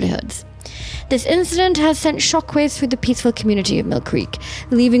their livelihoods. This incident has sent shockwaves through the peaceful community of Mill Creek,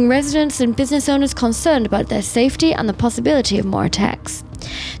 leaving residents and business owners concerned about their safety and the possibility of more attacks.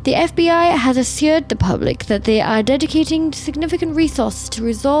 The FBI has assured the public that they are dedicating significant resources to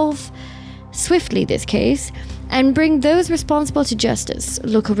resolve swiftly this case and bring those responsible to justice.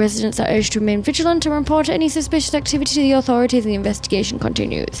 Local residents are urged to remain vigilant and report any suspicious activity to the authorities, and the investigation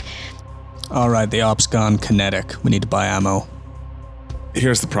continues. All right, the op's gone kinetic. We need to buy ammo.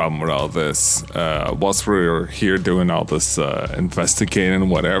 Here's the problem with all this. Whilst we're here doing all this investigating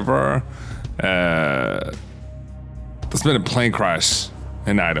and whatever, there's been a plane crash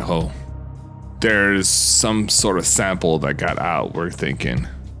in Idaho. there's some sort of sample that got out, we're thinking.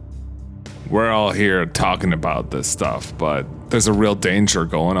 We're all here talking about this stuff, but there's a real danger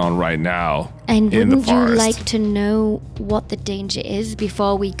going on right now And in the wouldn't you forest. like to know what the danger is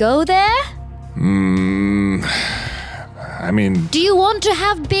before we go there? I mean, Do you want to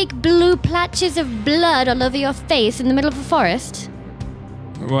have big blue patches of blood all over your face in the middle of the forest?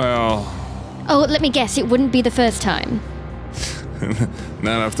 well, Oh, let me guess, it wouldn't be the first time.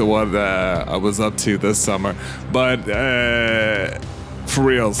 not after what I was up to this summer. But for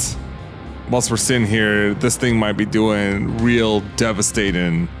reals, whilst we're sitting here, this thing might be doing real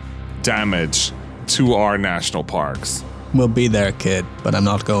devastating damage to our national parks. We'll be there, kid, but I'm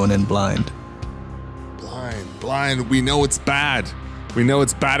not going in blind. Blind, we know it's bad. We know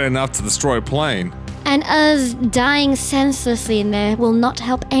it's bad enough to destroy a plane. And us dying senselessly in there will not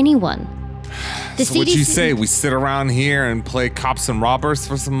help anyone. The So what'd you say? We sit around here and play cops and robbers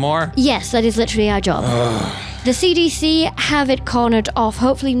for some more? Yes, that is literally our job. The CDC have it cornered off.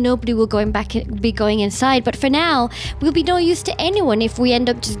 Hopefully nobody will be going inside. But for now, we'll be no use to anyone if we end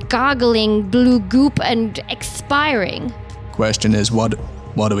up just gargling blue goop and expiring. Question is, what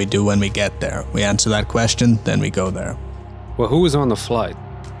do we do when we get there? We answer that question, then we go there. Well, who was on the flight?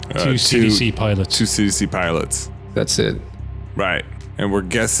 Two CDC pilots. Two CDC pilots. That's it. Right. And we're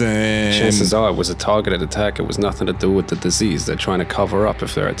guessing... Chances are it was a targeted attack. It was nothing to do with the disease. They're trying to cover up.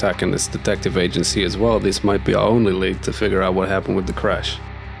 If they're attacking this detective agency as well, this might be our only lead to figure out what happened with the crash.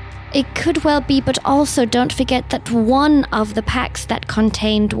 It could well be, but also don't forget that one of the packs that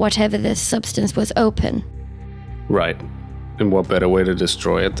contained whatever this substance was open. Right. And what better way to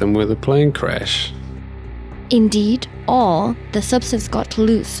destroy it than with a plane crash? Indeed, or the substance got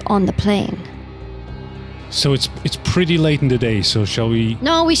loose on the plane. So it's pretty late in the day, so shall we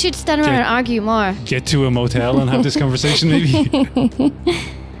No, we should stand around and argue more. get to a motel and have this conversation maybe?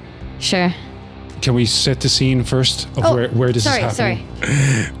 Sure. Can we set the scene first of where this is happening?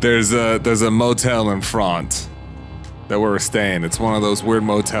 There's a motel in front that where we're staying. It's one of those weird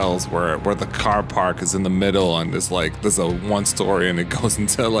motels where the car park is in the middle and there's a one story and it goes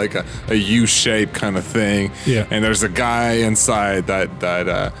into like a U shape kind of thing. Yeah. And there's a guy inside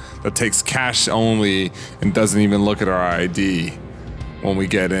that takes cash only and doesn't even look at our ID. When we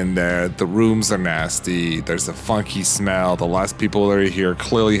get in there, the rooms are nasty. There's a funky smell. The last people that are here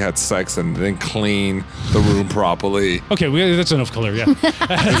clearly had sex and didn't clean the room properly. Okay, that's enough color, yeah.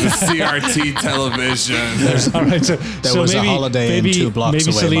 There's a CRT television. All right, There was a holiday in 2 blocks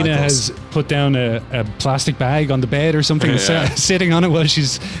maybe away, Selena Michaels. has put down a plastic bag on the bed or something, sitting on it while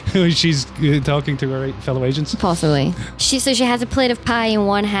she's talking to her fellow agents. Possibly. She has a plate of pie in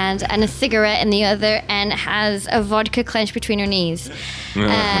one hand and a cigarette in the other, and has a vodka clenched between her knees.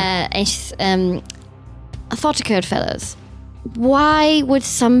 And she's, a thought occurred, fellows. Why would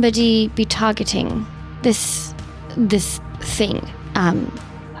somebody be targeting this thing?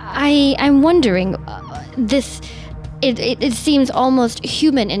 I'm wondering. It seems almost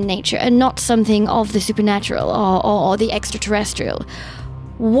human in nature and not something of the supernatural or the extraterrestrial.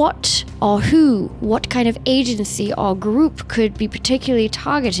 What or who, what kind of agency or group could be particularly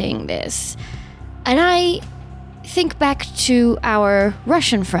targeting this? And I think back to our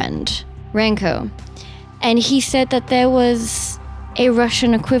Russian friend, Renko, and he said that there was a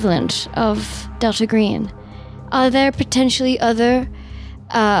Russian equivalent of Delta Green. Are there potentially other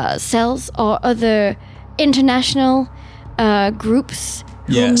cells or other international groups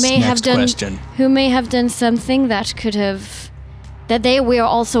who may have done something that could have we are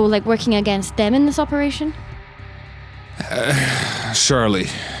also like working against them in this operation? Surely.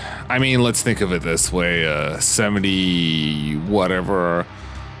 I mean, let's think of it this way. 70 whatever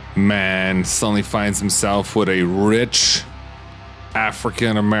man suddenly finds himself with a rich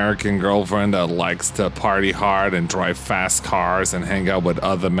African American girlfriend that likes to party hard and drive fast cars and hang out with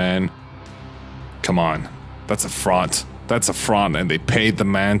other men. Come on. That's a front. That's a front, and they paid the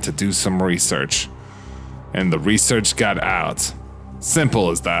man to do some research. And the research got out.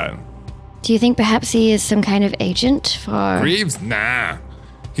 Simple as that. Do you think perhaps he is some kind of agent for... Greaves? Nah.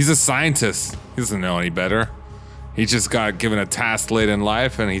 He's a scientist. He doesn't know any better. He just got given a task late in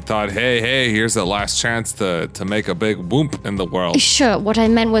life and he thought, hey, here's a last chance to make a big whoop in the world. Sure, what I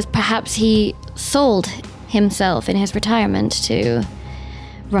meant was perhaps he sold himself in his retirement to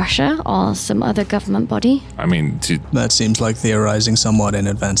Russia or some other government body. I mean, That seems like theorizing somewhat in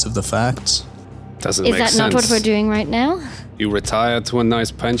advance of the facts. Doesn't Is make that sense. not what we're doing right now? You retire to a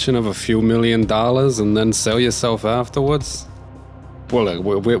nice pension of a few $1 million and then sell yourself afterwards? Well,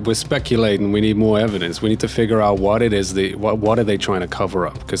 look, we're speculating. We need more evidence. We need to figure out what it is. What are they trying to cover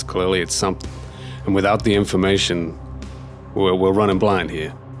up? Because clearly it's something. And without the information, we're running blind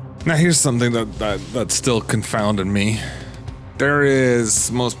here. Now here's something that's still confounding me. There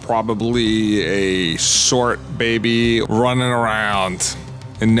is most probably a short baby running around,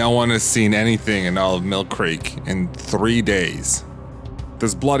 and no one has seen anything in all of Mill Creek in 3 days.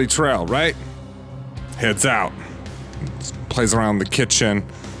 This bloody trail, right? Heads out. Plays around the kitchen,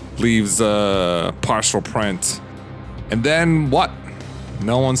 leaves a partial print. And then what?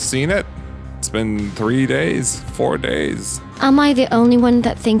 No one's seen it? It's been 3 days, 4 days. Am I the only one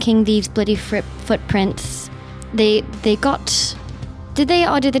that thinking these bloody footprints, they got... Did they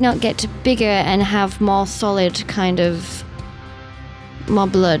or did they not get bigger and have more solid kind of... more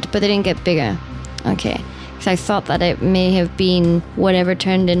blood, but they didn't get bigger? Okay. Because I thought that it may have been whatever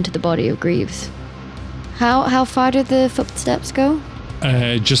turned into the body of Greaves. How far did the footsteps go?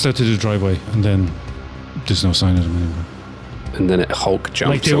 Just out to the driveway, and then there's no sign of them anymore. And then Hulk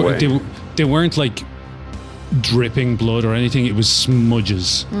jumps away. They weren't like dripping blood or anything. It was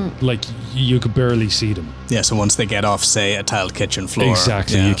smudges. Like you could barely see them. Yeah, so once they get off, say, a tiled kitchen floor.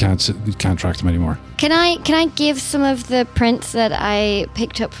 Exactly. Yeah. You can't track them anymore. Can I give some of the prints that I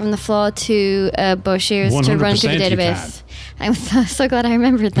picked up from the floor to Boshirs to run through the 100% you database? I'm so glad I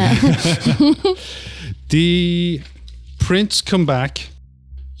remembered that. The prints come back.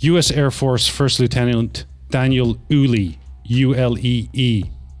 U.S. Air Force First Lieutenant Daniel Ulee, U-L-E-E,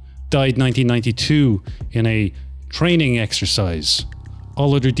 died 1992 in a training exercise.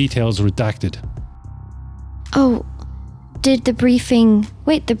 All other details redacted. Oh, did the briefing...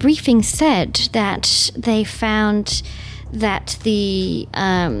 Wait, the briefing said that they found that the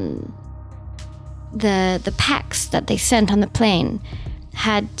packs that they sent on the plane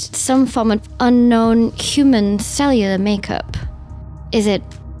had some form of unknown human cellular makeup. Is it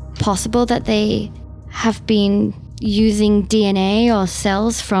possible that they have been using DNA or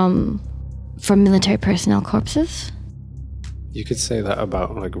cells from military personnel corpses? You could say that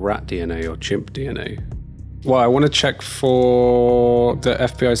about like rat DNA or chimp DNA. Well, I want to check for the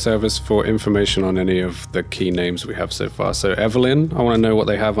FBI service for information on any of the key names we have so far. So Evelyn, I want to know what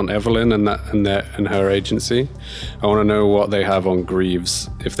they have on Evelyn and her agency. I want to know what they have on Greaves,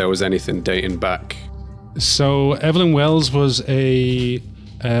 if there was anything dating back. So Evelyn Wells was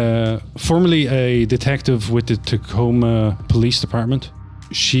formerly a detective with the Tacoma Police Department.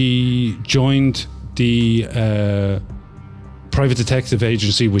 She joined the private detective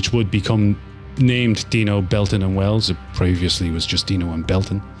agency, which would become named Dino, Belton and Wells. It previously was just Dino and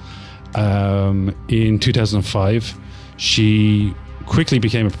Belton. In 2005, she quickly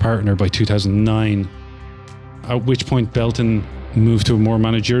became a partner by 2009, at which point Belton moved to a more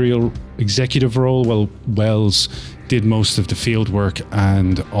managerial executive role, while Wells did most of the field work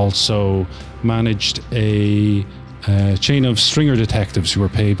and also managed a chain of stringer detectives who were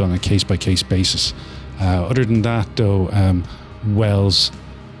paid on a case-by-case basis. Other than that, though, Wells,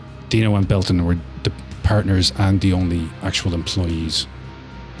 Dino and Belton were the partners and the only actual employees.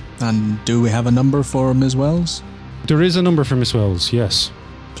 And do we have a number for Ms. Wells? There is a number for Miss Wells, yes.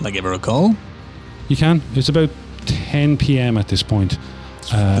 Shall I give her a call? You can. It's about 10 p.m. at this point.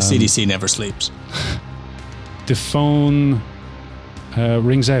 The CDC never sleeps. The phone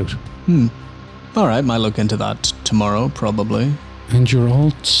rings out. All right, might look into that tomorrow, probably. And you're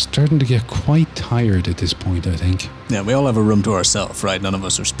all starting to get quite tired at this point, I think. Yeah, we all have a room to ourselves, right? None of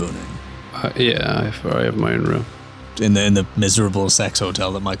us are spooning. Yeah, I have my own room. In the miserable sex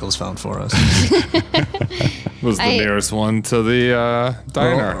hotel that Michael's found for us. Was the nearest one to the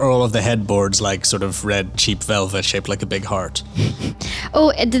diner. Or all of the headboards like sort of red cheap velvet shaped like a big heart.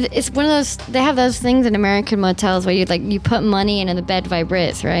 Oh, it's one of those... They have those things in American motels where you put money in and the bed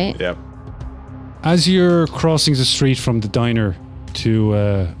vibrates, right? Yep. As you're crossing the street from the diner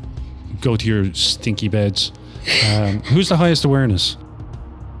to go to your stinky beds, who's the highest awareness?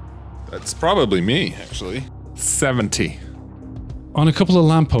 That's probably me, actually. 70. On a couple of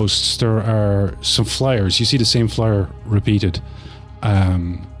lampposts, there are some flyers. You see the same flyer repeated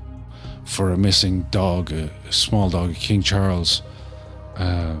for a missing dog, a small dog, King Charles,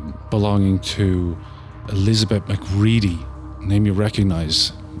 belonging to Elizabeth McReady, name you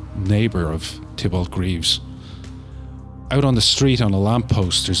recognize, neighbour of Tybalt Greaves. Out on the street on a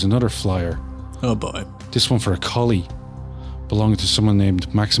lamppost, there's another flyer. Oh boy. This one for a collie, belonging to someone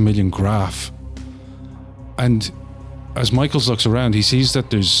named Maximilian Graf. And as Michaels looks around, he sees that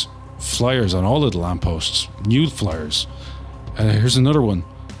there's flyers on all of the lampposts, new flyers. Here's another one.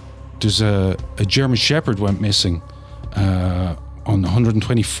 There's a German Shepherd went missing on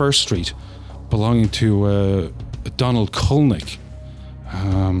 121st Street, belonging to Donald Kulnick.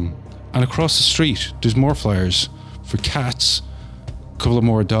 And across the street, there's more flyers for cats, a couple of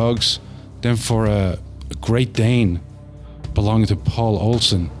more dogs, then for a Great Dane belonging to Paul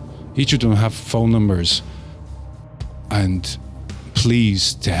Olson, Each of them have phone numbers and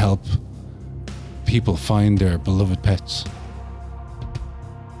pleas to help people find their beloved pets.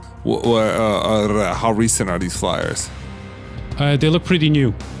 How recent are these flyers? They look pretty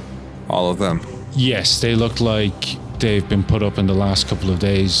new. All of them. Yes, they look like they've been put up in the last couple of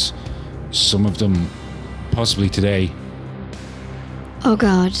days. Some of them possibly today. Oh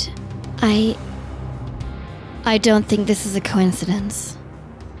God, I don't think this is a coincidence.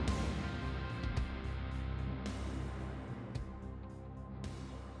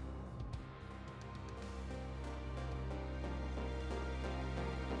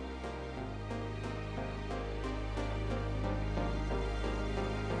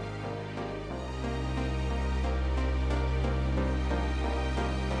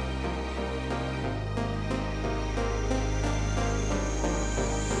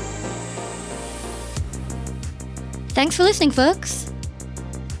 Thanks for listening, folks.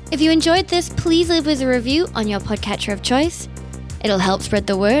 If you enjoyed this, please leave us a review on your podcatcher of choice. It'll help spread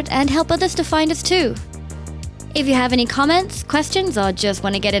the word and help others to find us too. If you have any comments, questions, or just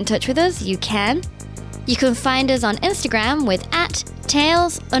want to get in touch with us, you can. You can find us on Instagram with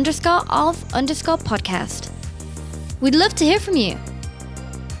 @tales_of_podcast. We'd love to hear from you.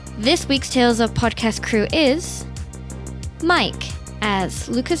 This week's Tales of Podcast crew is Mike as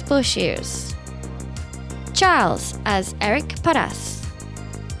Lucas Boshiers, Charles as Eric Paras,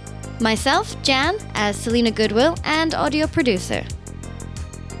 myself, Jan, as Selena Goodwill and audio producer,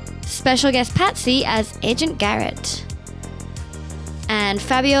 special guest Patsy as Agent Garrett, and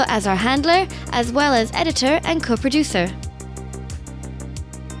Fabio as our handler, as well as editor and co-producer.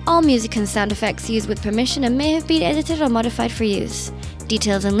 All music and sound effects used with permission and may have been edited or modified for use.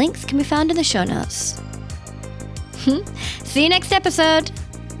 Details and links can be found in the show notes. See you next episode!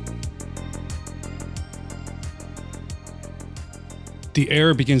 The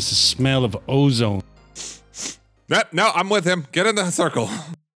air begins to smell of ozone. No, I'm with him. Get in the circle.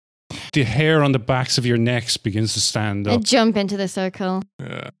 The hair on the backs of your necks begins to stand I up. jump into the circle.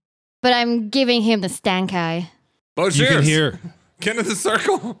 Yeah. But I'm giving him the stank eye. Oh, You can hear Get in the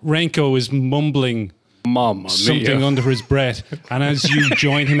circle. Renko is mumbling Mamma something mia. under his breath, and as you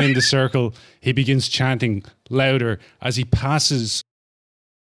join him in the circle, he begins chanting louder as he passes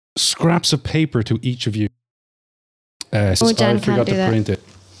scraps of paper to each of you. Says, Jan I can't forgot do to that. print it.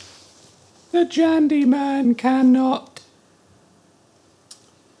 The Jandy man cannot.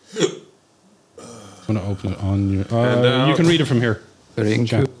 I'm going to open it on your... And you can read it from here.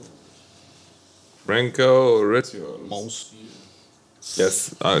 Renko. Renko rituals.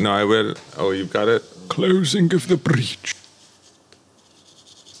 Yes. No, I will. Oh, you've got it? Closing of the breach.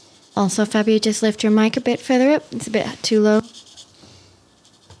 Also, Fabio, just lift your mic a bit further up. It's a bit too low.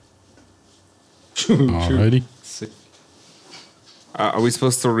 Alrighty. Are we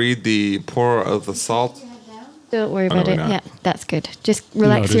supposed to read the pour of the salt? Don't worry about we're it. not. Yeah, that's good. Just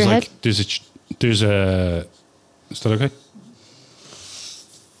relax there's your head. There's a... Is that okay?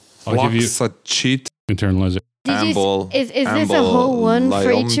 I'll give you... Flux a cheat. Internalize it. Amble. Is this a whole one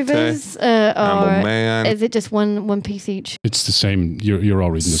for each of us? Or man. is it just one piece each? It's the same. You're all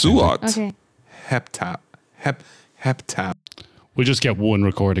reading the same thing. Suat. Okay. Heptap. Heptap. We'll just get one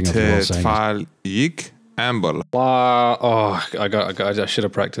recording of you all saying it. Tefal yik amble. Wow. Oh, I should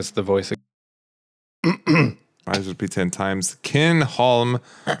have practiced the voice. I just repeat 10 times. Kin holm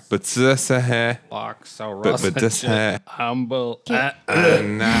betsehe betsehe Humble.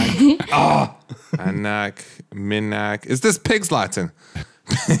 anak anak minak. Is this pig's Latin?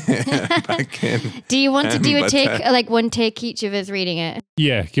 Do you want to do a But, take, like one take each of us reading it?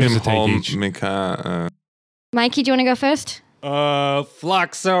 Yeah, give us a take Holm each. mika. Mikey, do you want to go first?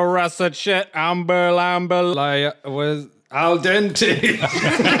 Fluxo russet shit. Amber was al dente.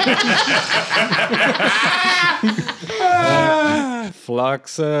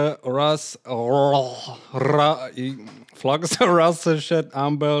 Fluxa rus Fluxa russet shit.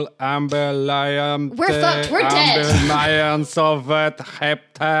 Amber liam. We're fucked. We're dead. Amber lion sovet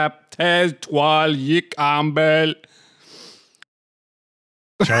heptap tes twal yik amber.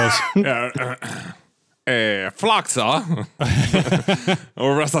 Charles. Flaxa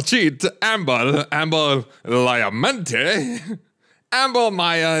Rasachit Amble Liamente Amble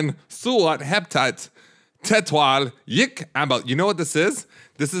Mayan Suat Heptat Tetwal Yik Amble. You know what this is?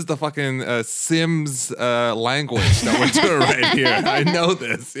 This is the fucking Sims language that we're doing right here. I know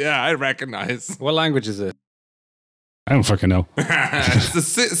this. Yeah, I recognize. What language is it? I don't fucking know. It's the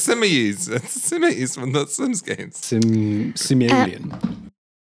Simiese. It's the Simiese from the Sims games. Simian.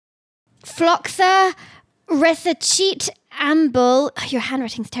 Floxa Resachit Amble. Your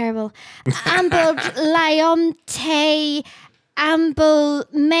handwriting's terrible. Amble Liomte Amble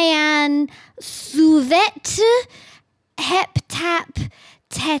Mayan Suvet Heptap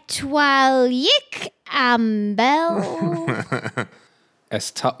Tetwalyik Ambel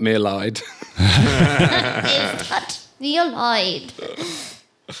Estup me lied. is tut the lied.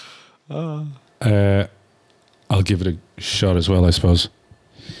 I'll give it a shot as well, I suppose.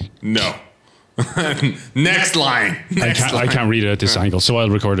 No. Next line. I can't read it at this angle, so I'll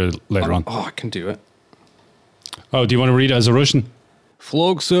record it later on. Oh, I can do it. Oh, do you want to read it as a Russian?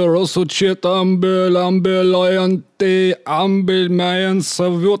 Flogser också chet ambelante ambelmayan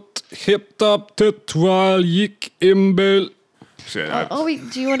savut hiptap tetwaljik imbel. Shit, Oh, wait,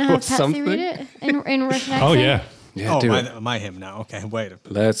 do you want to have Patsy something. read it in Russian accent? Oh, yeah. Yeah, Oh, do it. my him now. Okay, wait.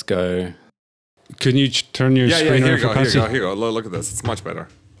 Let's go. Can you turn your yeah, screen here around you for go, Patsy? here you go. Look at this. It's much better.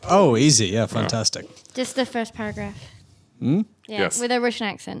 Oh, easy. Yeah, fantastic. Just the first paragraph. Hmm? Yeah, Yes. with a Russian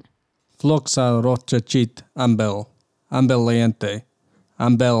accent. Floxa rochachit ambel. Ambeliente.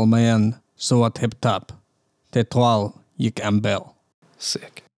 Ambel mayan suat hiptap. Tetwal yik ambel.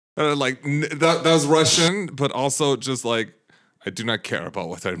 Sick. That was Russian, but also just like, I do not care about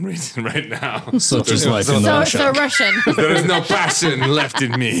what I'm reading right now. Such is life in So Russia. Russian. There is no passion left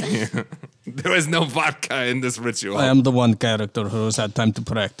in me. There is no vodka in this ritual. I am the one character who has had time to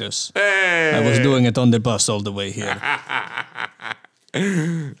practice. Hey! I was doing it on the bus all the way here.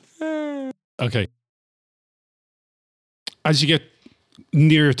 Okay. As you get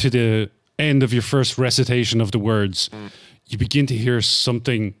near to the end of your first recitation of the words, you begin to hear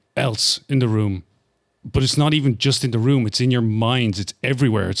something else in the room. But it's not even just in the room, it's in your minds, it's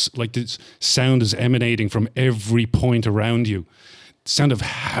everywhere. It's like this sound is emanating from every point around you. The sound of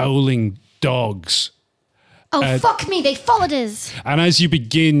howling dogs. Oh, fuck me, they followed us. And as you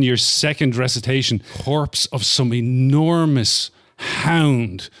begin your second recitation, corpse of some enormous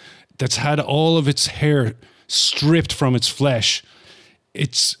hound that's had all of its hair stripped from its flesh.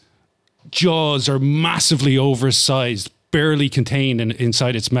 Its jaws are massively oversized, barely contained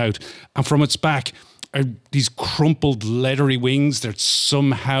inside its mouth. And from its back are these crumpled leathery wings that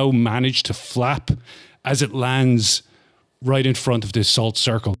somehow manage to flap as it lands right in front of this salt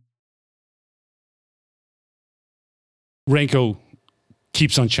circle. Renko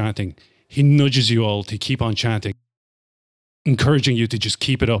keeps on chanting. He nudges you all to keep on chanting, encouraging you to just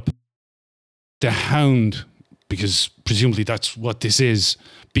keep it up. The hound, because presumably that's what this is,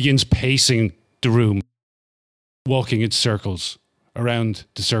 begins pacing the room, walking in circles around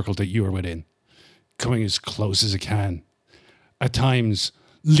the circle that you are within, coming as close as it can. At times,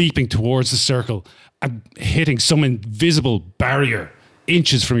 leaping towards the circle and hitting some invisible barrier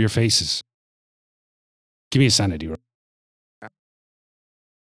inches from your faces. Give me a sanity roll.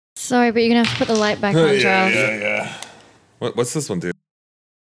 Sorry, but you're going to have to put the light back on, Giles. yeah. What's this one do?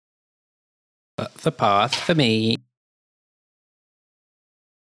 The path for me.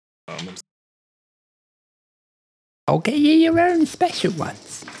 I'll get you your own special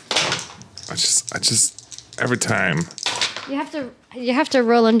ones. I just every time. You have to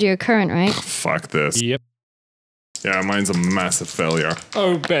roll under your current, right? Fuck this. Yep. Yeah, mine's a massive failure.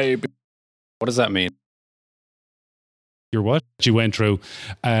 Oh, baby. What does that mean? Your what? You went through.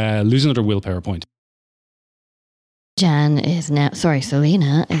 Lose another willpower point. Selena is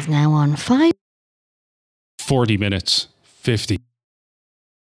now on 5. 40 minutes, 50.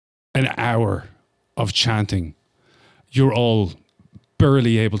 An hour of chanting. You're all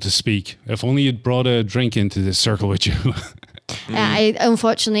barely able to speak. If only you'd brought a drink into this circle with you. I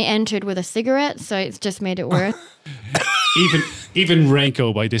unfortunately entered with a cigarette, so it's just made it worse. Even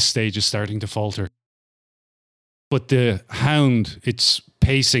Renko by this stage is starting to falter. But the hound, its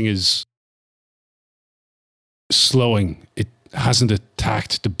pacing is slowing. It hasn't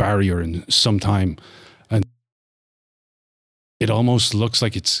attacked the barrier in some time. And it almost looks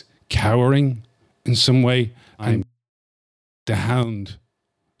like it's cowering in some way. And the hound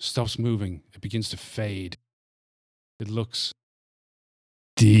stops moving. It begins to fade. It looks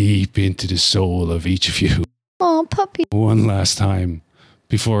deep into the soul of each of you. Oh, puppy. One last time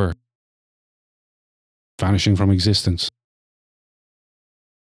before vanishing from existence.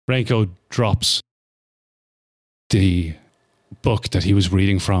 Renko drops the book that he was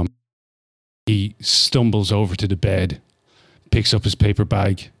reading from. He stumbles over to the bed, picks up his paper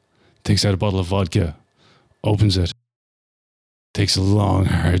bag, takes out a bottle of vodka, opens it, takes a long,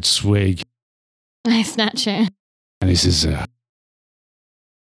 hard swig, I snatch it. and he says, I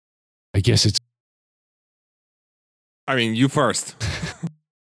guess it's... I mean, you first.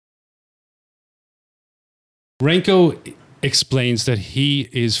 Renko explains that he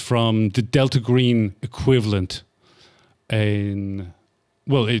is from the Delta Green equivalent in,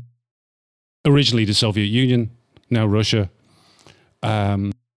 originally the Soviet Union, now Russia.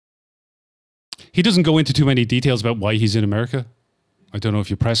 He doesn't go into too many details about why he's in America. I don't know if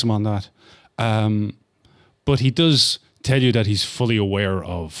you press him on that. But he does tell you that he's fully aware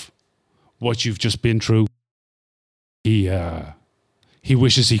of what you've just been through. He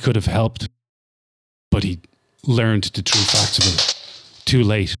wishes he could have helped, but he learned the true facts of it too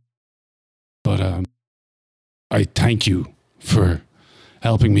late. But I thank you for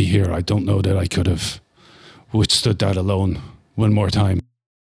helping me here. I don't know that I could have withstood that alone one more time.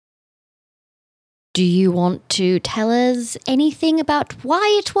 Do you want to tell us anything about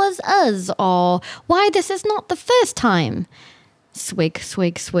why it was us, or why this is not the first time? Swig,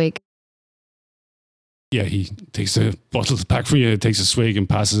 swig, swig. Yeah, he takes a bottle back from you, takes a swig and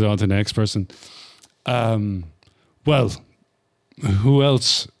passes it on to the next person. Well, who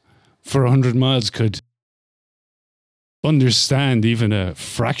else for 100 miles could understand even a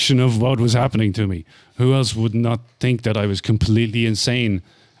fraction of what was happening to me? Who else would not think that I was completely insane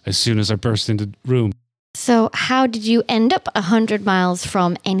as soon as I burst into the room? So how did you end up 100 miles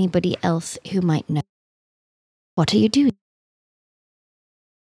from anybody else who might know? What are you doing?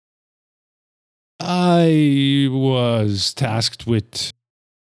 I was tasked with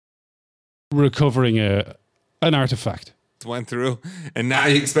recovering an artifact. Went through, and now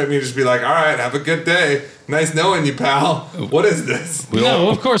you expect me to just be like, all right, have a good day. Nice knowing you, pal. What is this? No,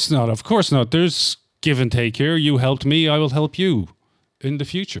 of course not. Of course not. There's give and take here. You helped me. I will help you in the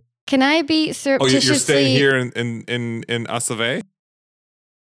future. Can I be surreptitiously... you're staying here in Asave?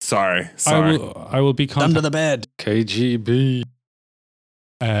 Sorry. I will be Under the bed. KGB.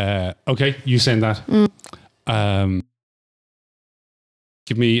 Okay, you send that.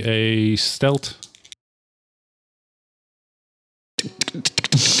 Give me a stealth.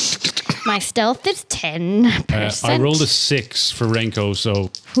 My stealth is 10%. I rolled a 6 for Renko, so...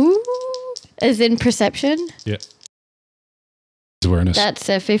 Ooh, as in perception? Yeah. Awareness. That's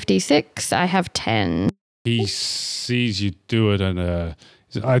a 56. I have 10. He sees you do it, and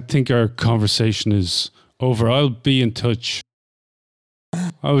I think our conversation is over. I'll be in touch.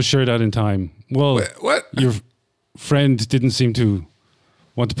 I was sure that in time. Well, Wait, what? Your friend didn't seem to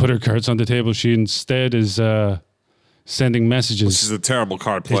want to put her cards on the table. She instead is sending messages. She's a terrible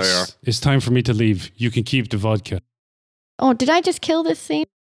card player. It's time for me to leave. You can keep the vodka. Oh, did I just kill this scene?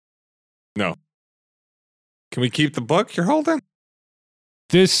 No. Can we keep the book you're holding?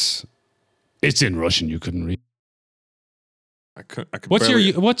 It's in Russian. You couldn't read. I could What's barely,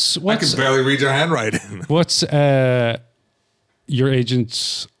 your what's I could barely read your handwriting. what's your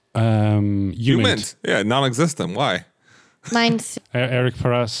agent's human? Yeah, non-existent. Why? Mine's... Eric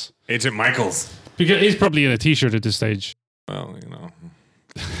Paras. Agent Michaels. Because he's probably in a t-shirt at this stage. Well, when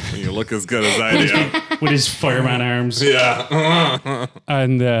you look as good as I do. With his fireman arms. Yeah.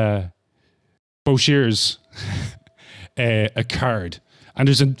 And Boshears a card. And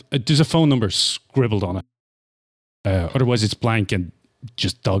there's a phone number scribbled on it. Otherwise it's blank and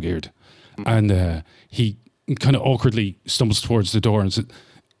just dog-eared. And he kind of awkwardly stumbles towards the door and says,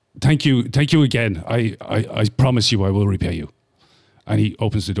 Thank you again. I promise you I will repay you. And he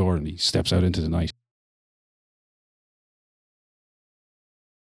opens the door and he steps out into the night.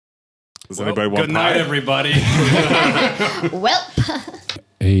 Does anybody want Good night, pie? everybody. Welp.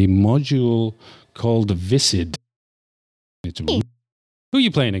 A module called Visid. Who are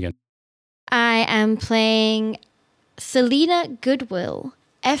you playing again? I am playing Selena Goodwill,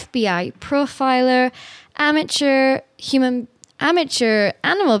 FBI profiler, amateur animal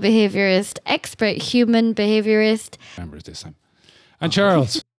behaviorist, expert human behaviorist. Remember it this time. And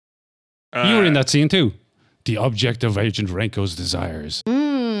Charles, you were in that scene too. The object of Agent Renko's desires.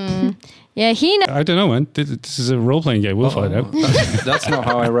 Yeah, he knows. I don't know, man. This is a role-playing game. We'll find out. That's not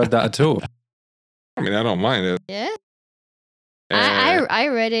how I read that at all. I mean, I don't mind it. Yeah. I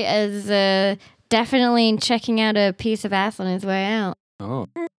read it as definitely checking out a piece of ass on his way out. Oh.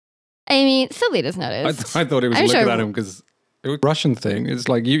 I mean, Selena's noticed. I thought he was I'm looking sure- at him because it was a Russian thing. It's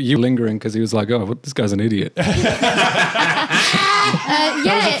like you lingering because he was like, oh, this guy's an idiot. That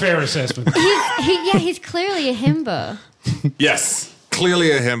was a fair assessment. He's clearly a himbo. Yes,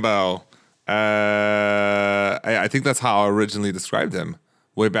 clearly a himbo. I think that's how I originally described him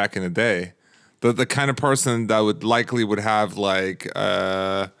way back in the day. The kind of person that would have like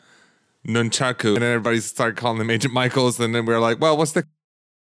nunchaku, and then everybody started calling him Agent Michaels, and then we were like, well, what's the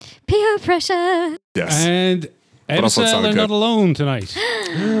Peer pressure. yes? And also it Edsel sounded are good. not alone tonight.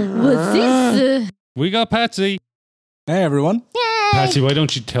 What's this? We got Patsy. Hey, everyone. Patsy, why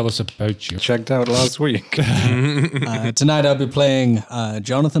don't you tell us about you? Checked out last week. Tonight I'll be playing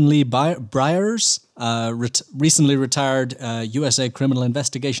Jonathan Lee Briers, recently retired USA Criminal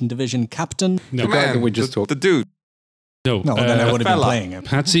Investigation Division captain. No. guy that we just the talked- the dude. No, No, then I would have been fella. playing him.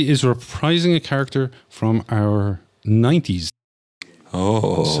 Patsy is reprising a character from our 90s.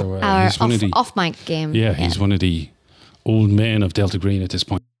 Oh. So Our he's one of the off-mic game. yeah, he's one of the old men of Delta Green at this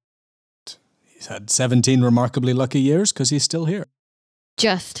point. He's had 17 remarkably lucky years because he's still here.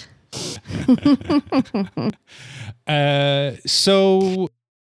 Just. So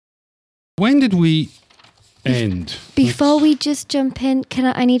when did we end? Before we just jump in,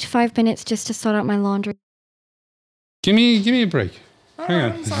 I need 5 minutes just to sort out my laundry. Give me a break.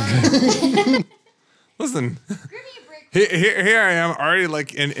 Hang on. Listen, here I am already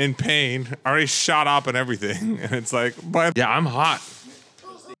like in pain, already shot up and everything. And it's like, but yeah, I'm hot.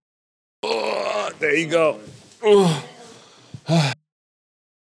 Oh, there you go. Oh,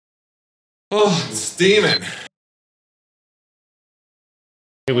 oh, it's steaming.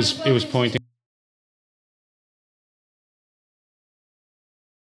 It was pointing.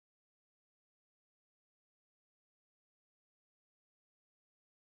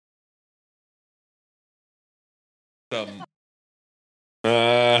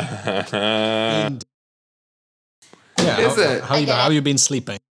 Yeah, Is it? How you been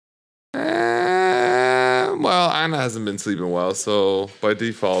sleeping? Well, Anna hasn't been sleeping well, so by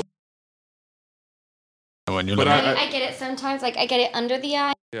default. When you're But looking- I get it sometimes, like I get it under the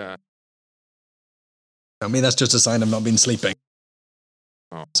eye. Yeah. I mean, that's just a sign I've not been sleeping.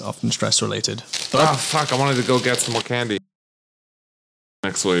 Oh. It's often stress related. Oh, fuck, I wanted to go get some more candy.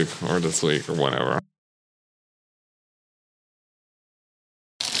 Next week, or this week, or whatever.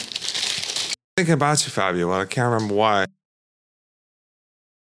 Thinking about you, Fabio, but I can't remember why.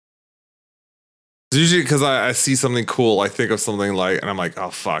 It's usually because I see something cool, I think of something like, and I'm like, oh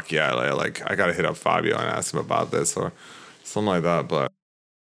fuck yeah, like I gotta hit up Fabio and ask him about this or something like that. But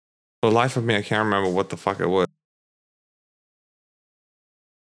for the life of me, I can't remember what the fuck it was.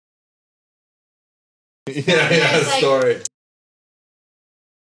 Yeah, story.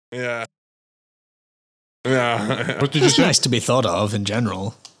 Yeah. Yeah. What did you It's say? nice to be thought of in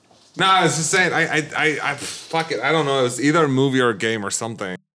general. No, I was just saying, I fuck it. I don't know. It was either a movie or a game or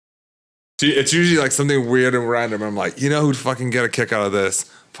something. It's usually like something weird and random. I'm like, you know who'd fucking get a kick out of this?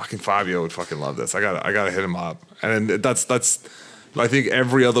 Fucking Fabio would fucking love this. I gotta hit him up. And then that's. I think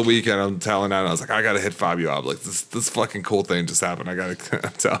every other weekend I'm telling Anna, I was like, I gotta hit Fabio up. Like this fucking cool thing just happened. I gotta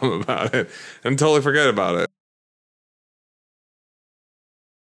tell him about it and totally forget about it.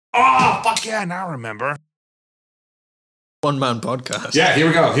 Oh fuck yeah! Now I remember. One man podcast. Yeah, here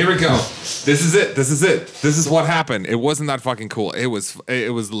we go. This is it. This is what happened. It wasn't that fucking cool. It was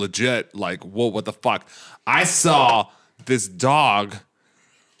legit. Like, whoa, what the fuck? I saw this dog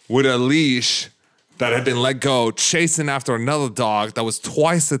with a leash that had been let go, chasing after another dog that was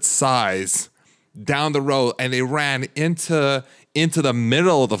twice its size down the road, and they ran into the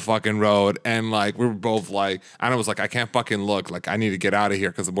middle of the fucking road, and like we were both like, Anna was like, I can't fucking look, like I need to get out of here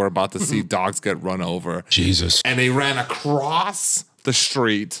because we're about to see dogs get run over. Jesus. And they ran across the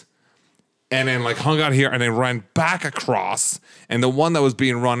street and then like hung out here and they ran back across, and the one that was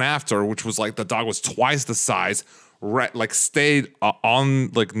being run after, which was like the dog was twice the size, like stayed on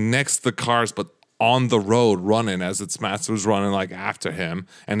like next to the cars but on the road running as its master was running like after him,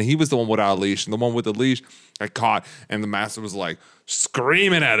 and he was the one without a leash, and the one with the leash got caught, and the master was like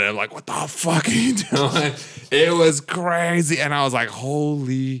screaming at him like, what the fuck are you doing? It was crazy, and I was like,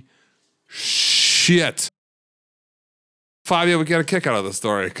 holy shit. Fabio would get a kick out of the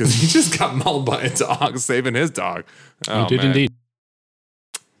story because he just got mauled by a dog saving his dog. Oh, You did man. indeed.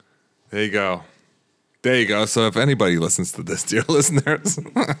 There you go. So if anybody listens to this, dear listeners,